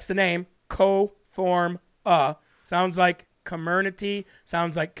 that's the name, Conforma, sounds like community,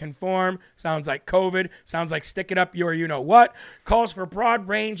 sounds like conform, sounds like COVID, sounds like stick it up your you-know-what, calls for a broad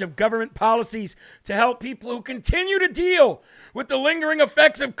range of government policies to help people who continue to deal with the lingering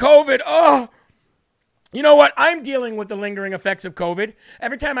effects of COVID. Oh, you know what? I'm dealing with the lingering effects of COVID.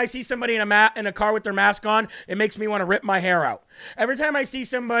 Every time I see somebody in a car with their mask on, it makes me want to rip my hair out. Every time I see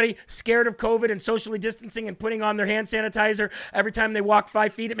somebody scared of COVID and socially distancing and putting on their hand sanitizer, every time they walk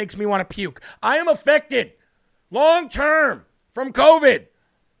 5 feet, it makes me want to puke. I am affected long term from COVID.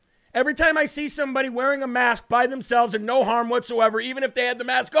 Every time I see somebody wearing a mask by themselves and no harm whatsoever, even if they had the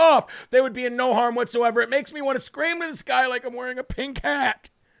mask off, they would be in no harm whatsoever. It makes me want to scream to the sky like I'm wearing a pink hat.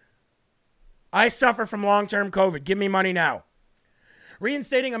 I suffer from long-term COVID. Give me money now.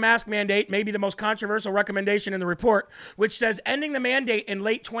 Reinstating a mask mandate may be the most controversial recommendation in the report, which says ending the mandate in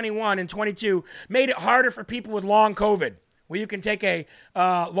late 21 and 22 made it harder for people with long COVID. Well, you can take a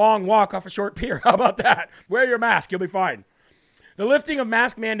long walk off a short pier. How about that? Wear your mask. You'll be fine. The lifting of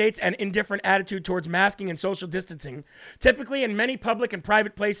mask mandates and indifferent attitude towards masking and social distancing, typically in many public and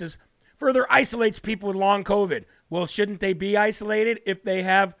private places, further isolates people with long COVID. Well, shouldn't they be isolated if they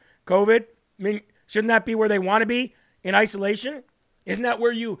have COVID? I mean, shouldn't that be where they want to be, in isolation? Isn't that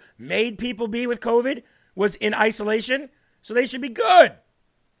where you made people be with COVID, was in isolation? So they should be good.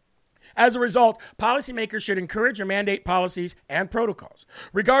 As a result, policymakers should encourage or mandate policies and protocols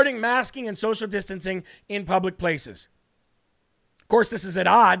regarding masking and social distancing in public places. Of course, this is at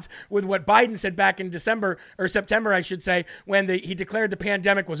odds with what Biden said back in September, I should say, when he declared the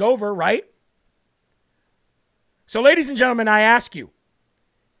pandemic was over, right? So, ladies and gentlemen, I ask you,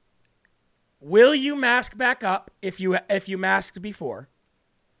 will you mask back up if you masked before,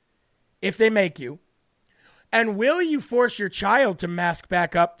 if they make you? And will you force your child to mask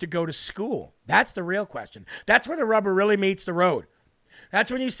back up to go to school? That's the real question. That's where the rubber really meets the road. That's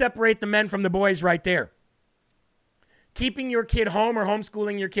when you separate the men from the boys right there. Keeping your kid home or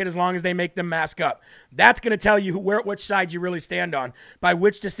homeschooling your kid as long as they make them mask up. That's going to tell you which side you really stand on by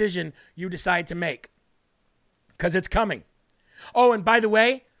which decision you decide to make. Because it's coming. Oh, and by the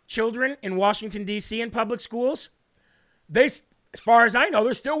way, children in Washington, D.C. in public schools, as far as I know,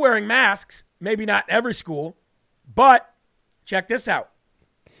 they're still wearing masks. Maybe not every school, but check this out.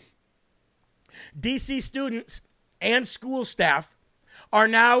 D.C. students and school staff are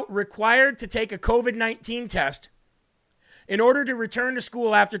now required to take a COVID-19 test in order to return to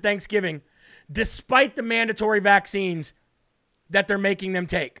school after Thanksgiving, despite the mandatory vaccines that they're making them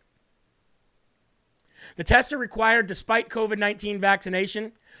take. The tests are required despite COVID-19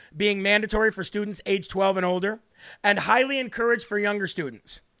 vaccination being mandatory for students age 12 and older, and highly encouraged for younger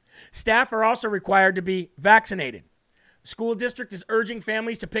students. Staff are also required to be vaccinated. The school district is urging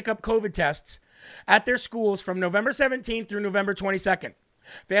families to pick up COVID tests at their schools from November 17th through November 22nd.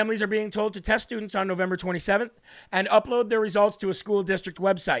 Families are being told to test students on November 27th and upload their results to a school district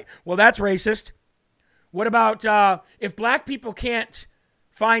website. Well, that's racist. What about if black people can't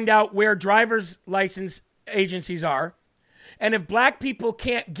find out where driver's license agencies are, and if black people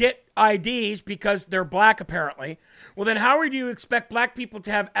can't get IDs because they're black apparently, well then how do you expect black people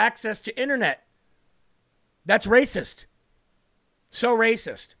to have access to internet? That's racist. So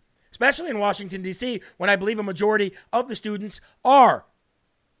racist. Especially in Washington, D.C., when I believe a majority of the students are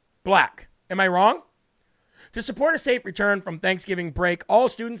black. Am I wrong? To support a safe return from Thanksgiving break, all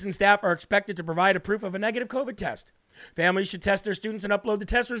students and staff are expected to provide a proof of a negative COVID test. Families should test their students and upload the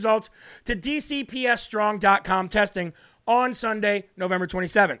test results to dcpsstrong.com testing on Sunday, November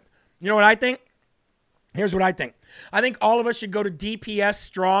 27th. You know what I think? Here's what I think. I think all of us should go to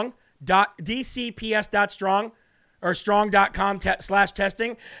dcps.strong or strong.com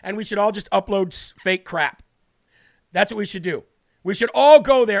 /testing, and we should all just upload fake crap. That's what we should do. We should all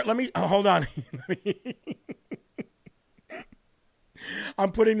go there. Hold on.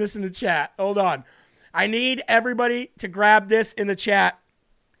 I'm putting this in the chat. Hold on. I need everybody to grab this in the chat.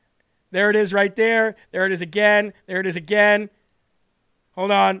 There it is right there. There it is again. There it is again.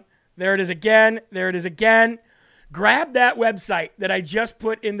 Hold on. There it is again. There it is again. Grab that website that I just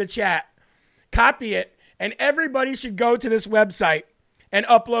put in the chat. Copy it. And everybody should go to this website and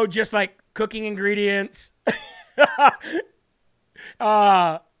upload just like cooking ingredients,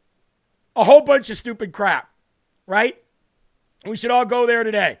 a whole bunch of stupid crap, right? We should all go there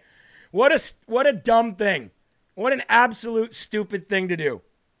today. What a dumb thing. What an absolute stupid thing to do.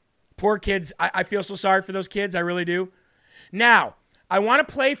 Poor kids. I feel so sorry for those kids. I really do. Now, I want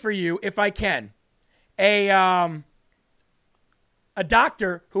to play for you, if I can, a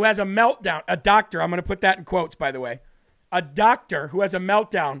doctor who has a meltdown. A doctor, I'm going to put that in quotes, by the way. A doctor who has a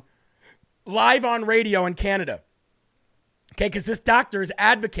meltdown live on radio in Canada. Okay, because this doctor is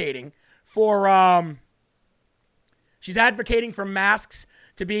advocating for, she's advocating for masks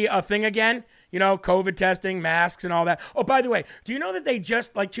to be a thing again. You know, COVID testing, masks, and all that. Oh, by the way, do you know that they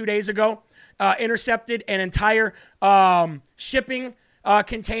just, like 2 days ago, intercepted an entire shipping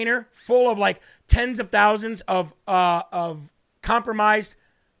container full of like tens of thousands of compromised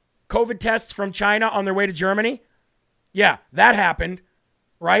COVID tests from China on their way to Germany? Yeah, that happened,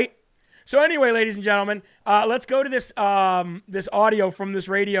 right? So anyway, ladies and gentlemen, let's go to this this audio from this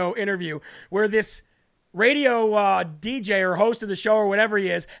radio interview where this radio DJ or host of the show or whatever he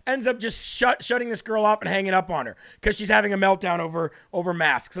is ends up just shutting this girl off and hanging up on her because she's having a meltdown over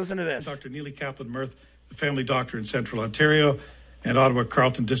masks. Listen to this. Dr. Neely Kaplan-Mirth, the family doctor in Central Ontario and Ottawa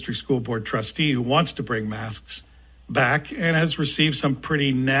Carleton District School Board trustee who wants to bring masks back and has received some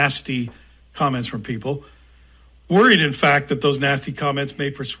pretty nasty comments from people. Worried, in fact, that those nasty comments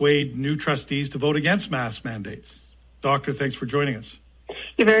may persuade new trustees to vote against mask mandates. Doctor, thanks for joining us.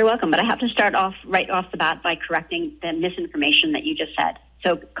 You're very welcome, but I have to start off right off the bat by correcting the misinformation that you just said.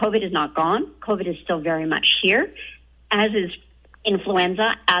 So COVID is not gone. COVID is still very much here, as is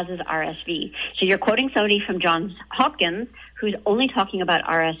influenza, as is RSV. So you're quoting somebody from Johns Hopkins who's only talking about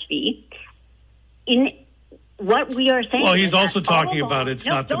RSV. In what we are saying... Well, he's also talking about it's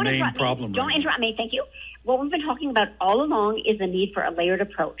not the main problem. Don't interrupt me, thank you. What we've been talking about all along is the need for a layered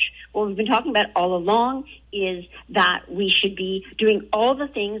approach. What we've been talking about all along is that we should be doing all the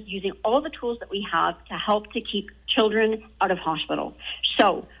things, using all the tools that we have to help to keep children out of hospital.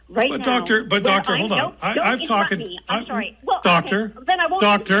 So, right now... Doctor, hold on. I've talked... I'm sorry. Well, doctor, okay, then I won't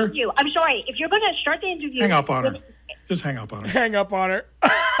doctor, you. I'm sorry. If you're going to start the interview... Hang up on her. Just hang up on her. Hang up on her.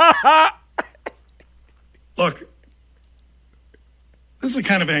 Look, this is the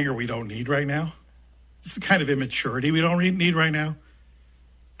kind of anger we don't need right now. This is the kind of immaturity we don't need right now.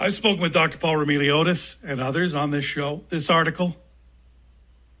 I've spoken with Dr. Paul Remiliotis and others on this show. This article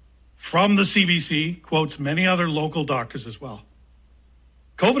from the CBC quotes many other local doctors as well.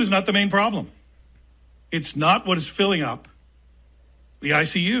 COVID is not the main problem. It's not what is filling up the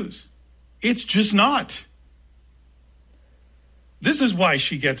ICUs. It's just not. This is why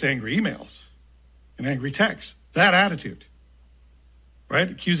she gets angry emails and angry texts. That attitude, right?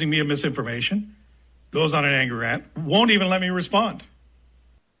 Accusing me of misinformation. Goes on an anger rant, won't even let me respond.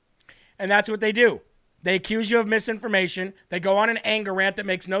 And that's what they do. They accuse you of misinformation. They go on an anger rant that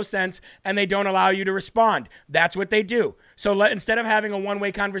makes no sense, and they don't allow you to respond. That's what they do. So instead of having a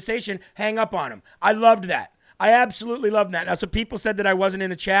one-way conversation, hang up on them. I loved that. I absolutely loved that. Now, some people said that I wasn't in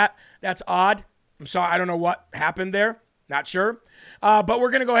the chat. That's odd. I'm sorry. I don't know what happened there. Not sure. But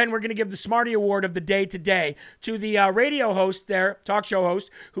we're going to go ahead and we're going to give the Smarty Award of the day today to the radio host there, talk show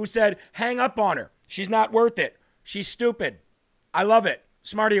host, who said, hang up on her. She's not worth it. She's stupid. I love it.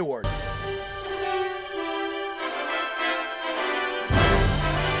 Smarty Award.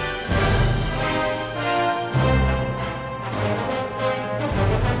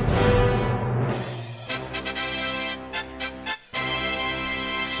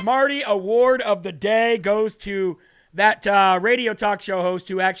 Smarty Award of the day goes to that radio talk show host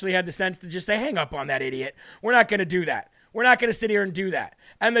who actually had the sense to just say, hang up on that idiot. We're not going to do that. We're not going to sit here and do that.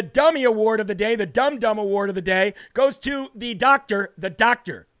 And the Dummy Award of the day, the Dumb Award of the day, goes to the doctor,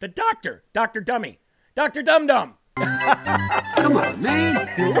 Dr. Dummy, Dr. Dum Dum. Come on, man.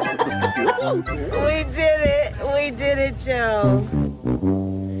 We did it, Joe.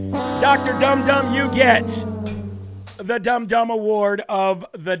 Dr. Dum Dum, you get the Dum Dum Award of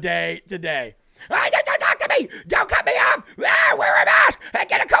the day today. Don't talk to me! Don't cut me off! Wear a mask and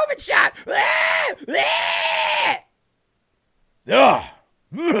get a COVID shot!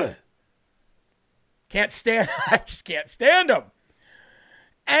 Ugh. Can't stand, I just can't stand them.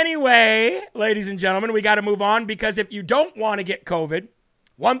 Anyway, ladies and gentlemen, we got to move on because if you don't want to get COVID,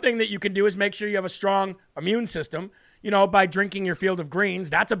 one thing that you can do is make sure you have a strong immune system, by drinking your Field of Greens.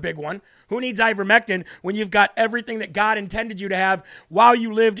 That's a big one. Who needs ivermectin when you've got everything that God intended you to have while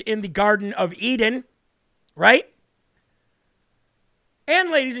you lived in the Garden of Eden, right? And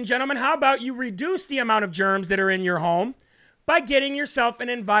ladies and gentlemen, how about you reduce the amount of germs that are in your home by getting yourself an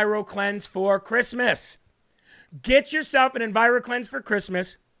EnviroCleanse for Christmas. Get yourself an EnviroCleanse for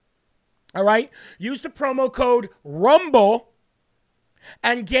Christmas. All right? Use the promo code RUMBLE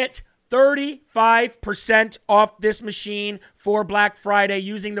and get 35% off this machine for Black Friday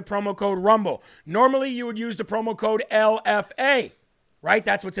using the promo code RUMBLE. Normally, you would use the promo code LFA, right?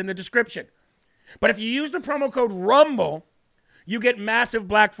 That's what's in the description. But if you use the promo code RUMBLE, you get massive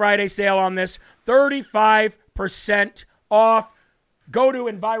Black Friday sale on this, 35% off. Go to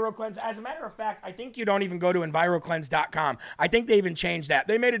EnviroCleanse. As a matter of fact, I think you don't even go to EnviroCleanse.com. I think they even changed that.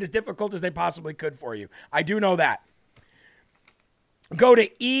 They made it as difficult as they possibly could for you. I do know that. Go to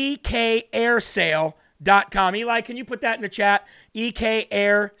EKAirSale.com. Eli, can you put that in the chat?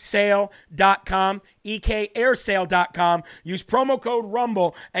 EKAirSale.com. EKAirSale.com. Use promo code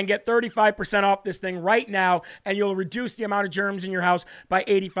RUMBLE and get 35% off this thing right now, and you'll reduce the amount of germs in your house by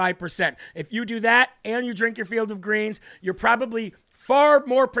 85%. If you do that and you drink your Field of Greens, you're probably far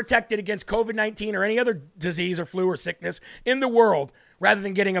more protected against COVID-19 or any other disease or flu or sickness in the world rather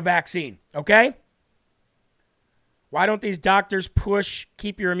than getting a vaccine, okay? Why don't these doctors push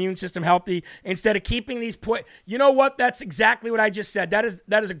keep your immune system healthy instead of keeping these You know what? That's exactly what I just said. That is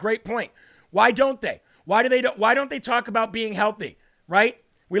a great point. Why don't they? Why don't they talk about being healthy, right?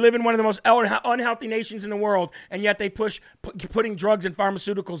 We live in one of the most unhealthy nations in the world, and yet they push putting drugs and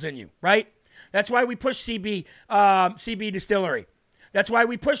pharmaceuticals in you, right? That's why we push CB distillery. That's why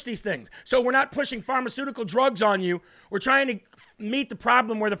we push these things. So we're not pushing pharmaceutical drugs on you. We're trying to meet the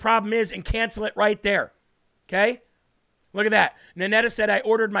problem where the problem is and cancel it right there, okay? Look at that. Nanetta said, I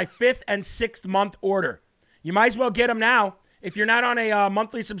ordered my 5th and 6th month order. You might as well get them now. If you're not on a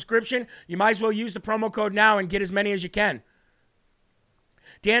monthly subscription, you might as well use the promo code now and get as many as you can.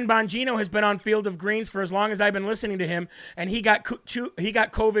 Dan Bongino has been on Field of Greens for as long as I've been listening to him, and he got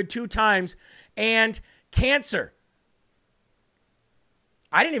COVID 2 times and cancer.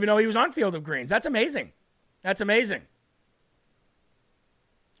 I didn't even know he was on Field of Greens. That's amazing. That's amazing.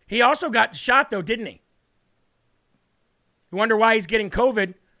 He also got shot, though, didn't he? You wonder why he's getting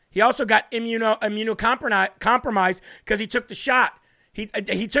COVID. He also got immunocompromised because he took the shot.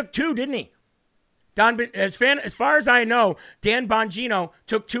 He took 2, didn't he? As far as I know, Dan Bongino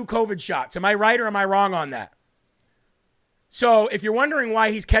took 2 COVID shots. Am I right or am I wrong on that? So if you're wondering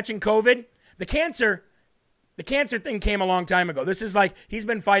why he's catching COVID, the cancer thing came a long time ago. This is like he's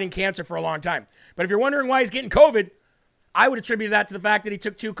been fighting cancer for a long time. But if you're wondering why he's getting COVID, I would attribute that to the fact that he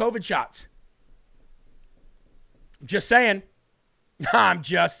took 2 COVID shots. Just saying. I'm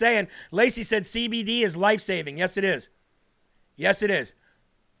just saying. Lacey said CBD is life-saving. Yes, it is. Yes, it is.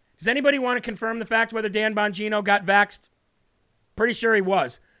 Does anybody want to confirm the fact whether Dan Bongino got vaxxed? Pretty sure he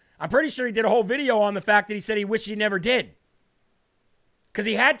was. I'm pretty sure he did a whole video on the fact that he said he wished he never did. Because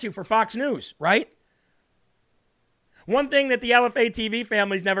he had to for Fox News, right? One thing that the LFA TV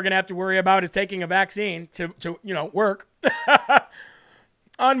family's never going to have to worry about is taking a vaccine to work.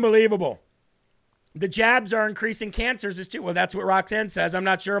 Unbelievable. The jabs are increasing cancers as too. Well, that's what Roxanne says. I'm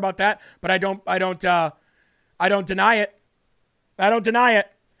not sure about that, but I don't deny it. I don't deny it.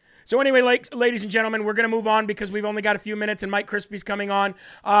 So anyway, ladies and gentlemen, we're going to move on because we've only got a few minutes and Mike Crispy's coming on.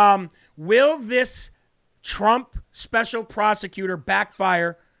 Will this Trump special prosecutor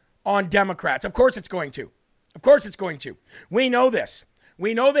backfire on Democrats? Of course it's going to. Of course it's going to. We know this.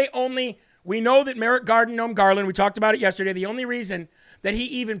 We know that Merrick Garland, we talked about it yesterday, the only reason that he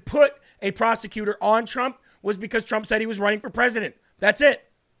even put a prosecutor on Trump was because Trump said he was running for president. That's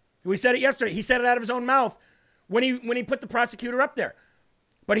it. We said it yesterday. He said it out of his own mouth when he put the prosecutor up there.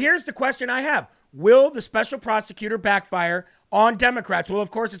 But here's the question I have. Will the special prosecutor backfire on Democrats? Well, of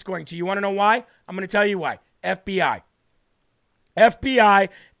course it's going to. You want to know why? I'm going to tell you why. FBI. FBI,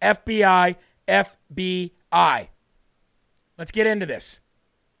 FBI, FBI. Let's get into this.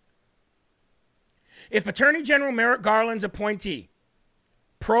 If Attorney General Merrick Garland's appointee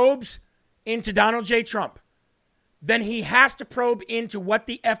probes into Donald J. Trump, then he has to probe into what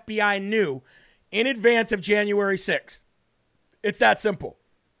the FBI knew in advance of January 6th. It's that simple.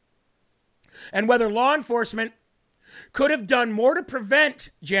 And whether law enforcement could have done more to prevent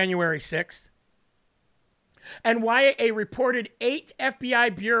January 6th, and why a reported 8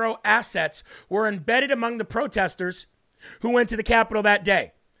 FBI Bureau assets were embedded among the protesters who went to the Capitol that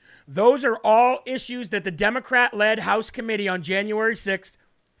day. Those are all issues that the Democrat-led House committee on January 6th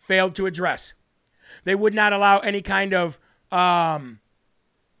failed to address. They would not allow any kind of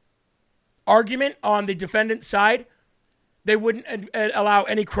argument on the defendant's side. They wouldn't allow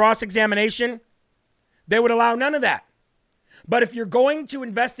any cross-examination. They would allow none of that. But if you're going to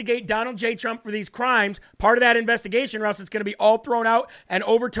investigate Donald J. Trump for these crimes, part of that investigation, or else it's going to be all thrown out and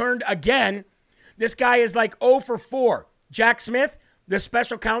overturned again. This guy is like 0 for 4. Jack Smith, the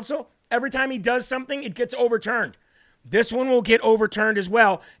special counsel, every time he does something, it gets overturned. This one will get overturned as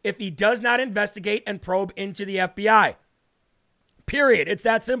well if he does not investigate and probe into the FBI. Period. It's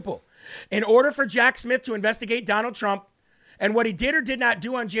that simple. In order for Jack Smith to investigate Donald Trump and what he did or did not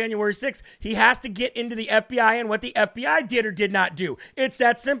do on January 6th, he has to get into the FBI and what the FBI did or did not do. It's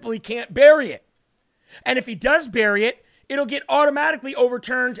that simple. He can't bury it. And if he does bury it, it'll get automatically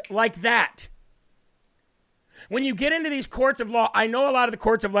overturned like that. When you get into these courts of law, I know a lot of the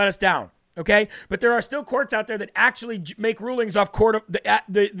courts have let us down, okay? But there are still courts out there that actually make rulings off court of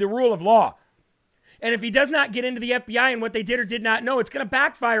the rule of law. And if he does not get into the FBI and what they did or did not know, it's going to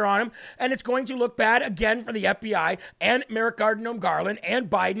backfire on him, and it's going to look bad again for the FBI and Merrick Garland and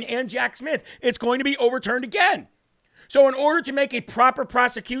Biden and Jack Smith. It's going to be overturned again. So in order to make a proper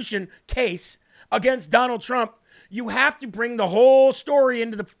prosecution case against Donald Trump, you have to bring the whole story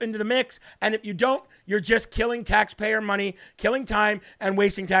into the mix, and if you don't, you're just killing taxpayer money, killing time, and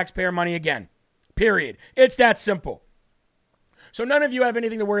wasting taxpayer money again. Period. It's that simple. So none of you have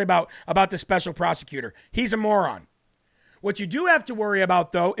anything to worry about the special prosecutor. He's a moron. What you do have to worry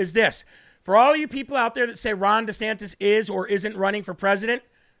about, though, is this. For all you people out there that say Ron DeSantis is or isn't running for president,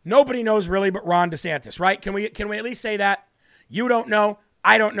 nobody knows really but Ron DeSantis, right? Can we at least say that? You don't know.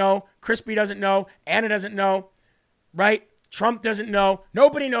 I don't know. Crispy doesn't know. Anna doesn't know. Right? Trump doesn't know.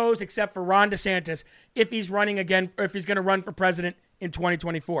 Nobody knows except for Ron DeSantis if he's running again, or if he's going to run for president in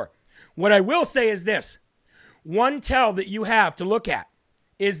 2024. What I will say is this. One tell that you have to look at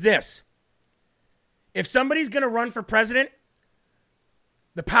is this. If somebody's going to run for president,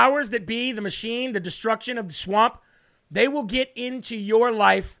 the powers that be, the machine, the destruction of the swamp, they will get into your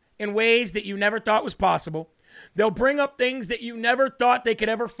life in ways that you never thought was possible. They'll bring up things that you never thought they could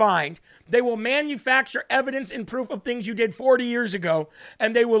ever find. They will manufacture evidence and proof of things you did 40 years ago,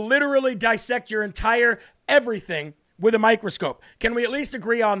 and they will literally dissect your entire everything with a microscope. Can we at least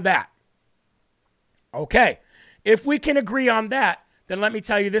agree on that? Okay. If we can agree on that, then let me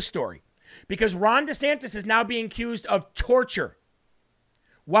tell you this story. Because Ron DeSantis is now being accused of torture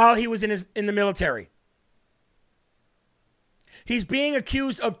while he was in the military. He's being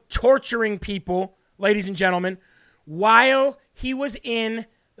accused of torturing people, ladies and gentlemen, while he was in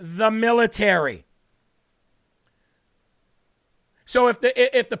the military. So if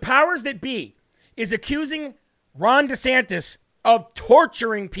the powers that be is accusing Ron DeSantis of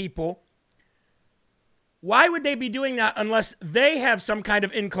torturing people, why would they be doing that unless they have some kind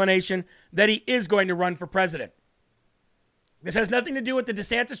of inclination that he is going to run for president? This has nothing to do with the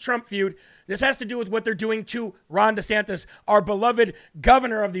DeSantis-Trump feud. This has to do with what they're doing to Ron DeSantis, our beloved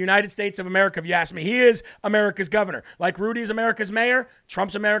governor of the United States of America, if you ask me. He is America's governor. Like Rudy's America's mayor,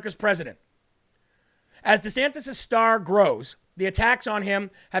 Trump's America's president. As DeSantis' star grows, the attacks on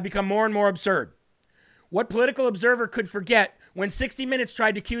him have become more and more absurd. What political observer could forget when 60 Minutes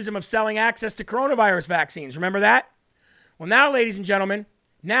tried to accuse him of selling access to coronavirus vaccines? Remember that? Well, now, ladies and gentlemen,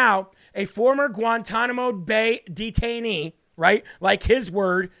 a former Guantanamo Bay detainee, right, like his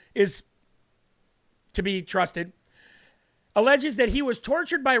word is to be trusted, alleges that he was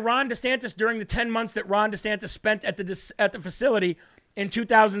tortured by Ron DeSantis during the 10 months that Ron DeSantis spent at the facility in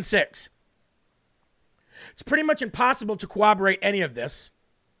 2006. It's pretty much impossible to corroborate any of this,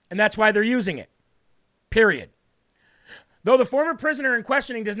 and that's why they're using it. Period. Though the former prisoner in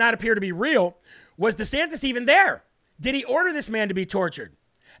questioning does not appear to be real, was DeSantis even there? Did he order this man to be tortured?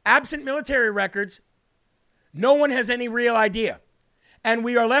 Absent military records, no one has any real idea. And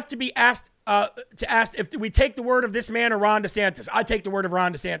we are left to be asked if we take the word of this man or Ron DeSantis. I take the word of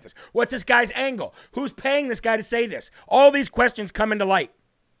Ron DeSantis. What's this guy's angle? Who's paying this guy to say this? All these questions come into light.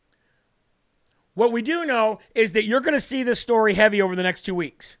 What we do know is that you're going to see this story heavy over the next 2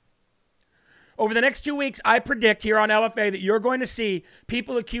 weeks. Over the next 2 weeks, I predict here on LFA that you're going to see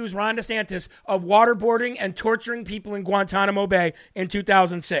people accuse Ron DeSantis of waterboarding and torturing people in Guantanamo Bay in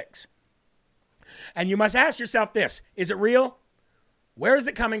 2006. And you must ask yourself this, is it real? Where is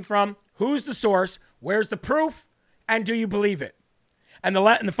it coming from? Who's the source? Where's the proof? And do you believe it? And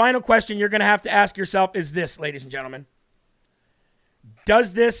the final question you're going to have to ask yourself is this, ladies and gentlemen.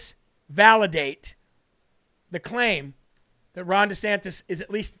 Does this validate the claim that Ron DeSantis is at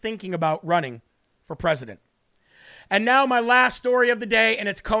least thinking about running for president? And now my last story of the day, and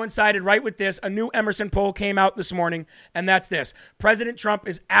it's coincided right with this. A new Emerson poll came out this morning, and that's this. President Trump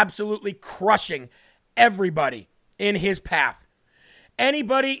is absolutely crushing everybody in his path.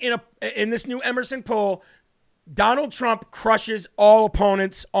 Anybody in this new Emerson poll, Donald Trump crushes all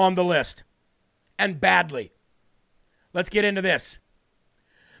opponents on the list, and badly. Let's get into this.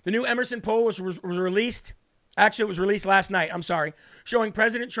 The new Emerson poll was released. Actually, it was released last night, showing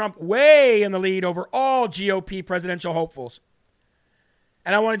President Trump way in the lead over all GOP presidential hopefuls.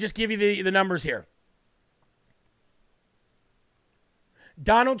 And I want to just give you the numbers here.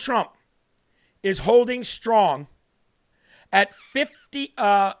 Donald Trump is holding strong at 50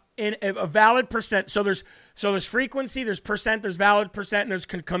 in a valid percent. So there's frequency, there's percent, there's valid percent, and there's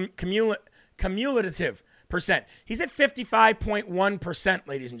cumulative percent. He's at 55.1%,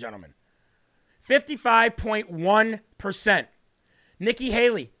 ladies and gentlemen. 55.1%. Nikki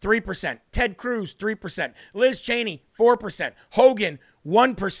Haley, 3%. Ted Cruz, 3%. Liz Cheney, 4%. Hogan,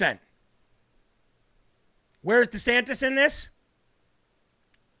 1%. Where's DeSantis in this?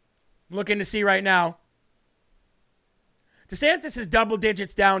 I'm looking to see right now. DeSantis is double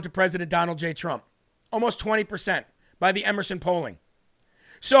digits down to President Donald J. Trump. Almost 20% by the Emerson polling.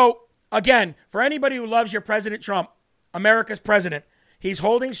 So, again, for anybody who loves your President Trump, America's president, he's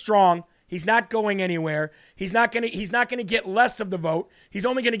holding strong. He's not going anywhere. He's not going to get less of the vote. He's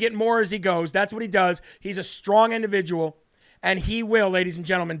only going to get more as he goes. That's what he does. He's a strong individual, and he will, ladies and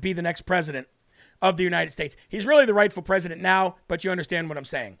gentlemen, be the next president of the United States. He's really the rightful president now, but you understand what I'm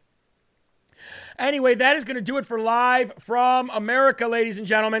saying. Anyway, that is going to do it for Live from America, ladies and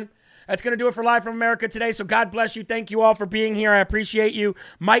gentlemen. That's going to do it for Live from America today. So God bless you. Thank you all for being here. I appreciate you.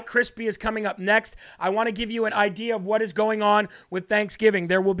 Mike Crispy is coming up next. I want to give you an idea of what is going on with Thanksgiving.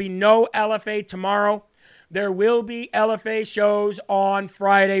 There will be no LFA tomorrow. There will be LFA shows on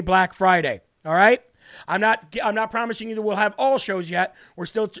Friday, Black Friday. All right? I'm not promising you that we'll have all shows yet. We're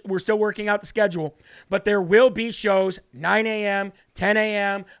still working out the schedule. But there will be shows 9 a.m., 10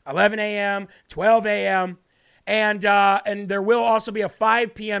 a.m., 11 a.m., 12 a.m., and there will also be a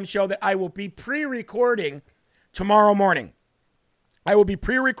 5 p.m. show that I will be pre-recording tomorrow morning. I will be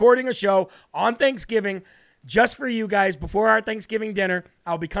pre-recording a show on Thanksgiving just for you guys before our Thanksgiving dinner.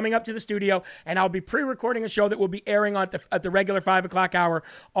 I'll be coming up to the studio, and I'll be pre-recording a show that will be airing at the regular 5 o'clock hour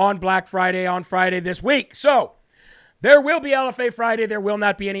on Black Friday, on Friday this week. So there will be LFA Friday. There will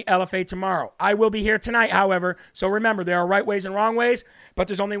not be any LFA tomorrow. I will be here tonight, however. So remember, there are right ways and wrong ways, but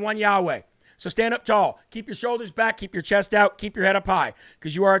there's only one Yahweh. So stand up tall, keep your shoulders back, keep your chest out, keep your head up high,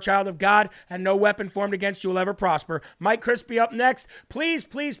 because you are a child of God, and no weapon formed against you will ever prosper. Mike Crispy up next. Please,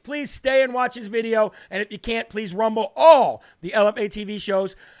 please, please stay and watch his video, and if you can't, please rumble all the LFA TV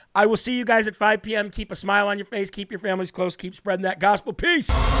shows. I will see you guys at 5 p.m. Keep a smile on your face, keep your families close, keep spreading that gospel.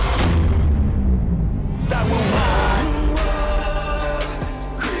 Peace.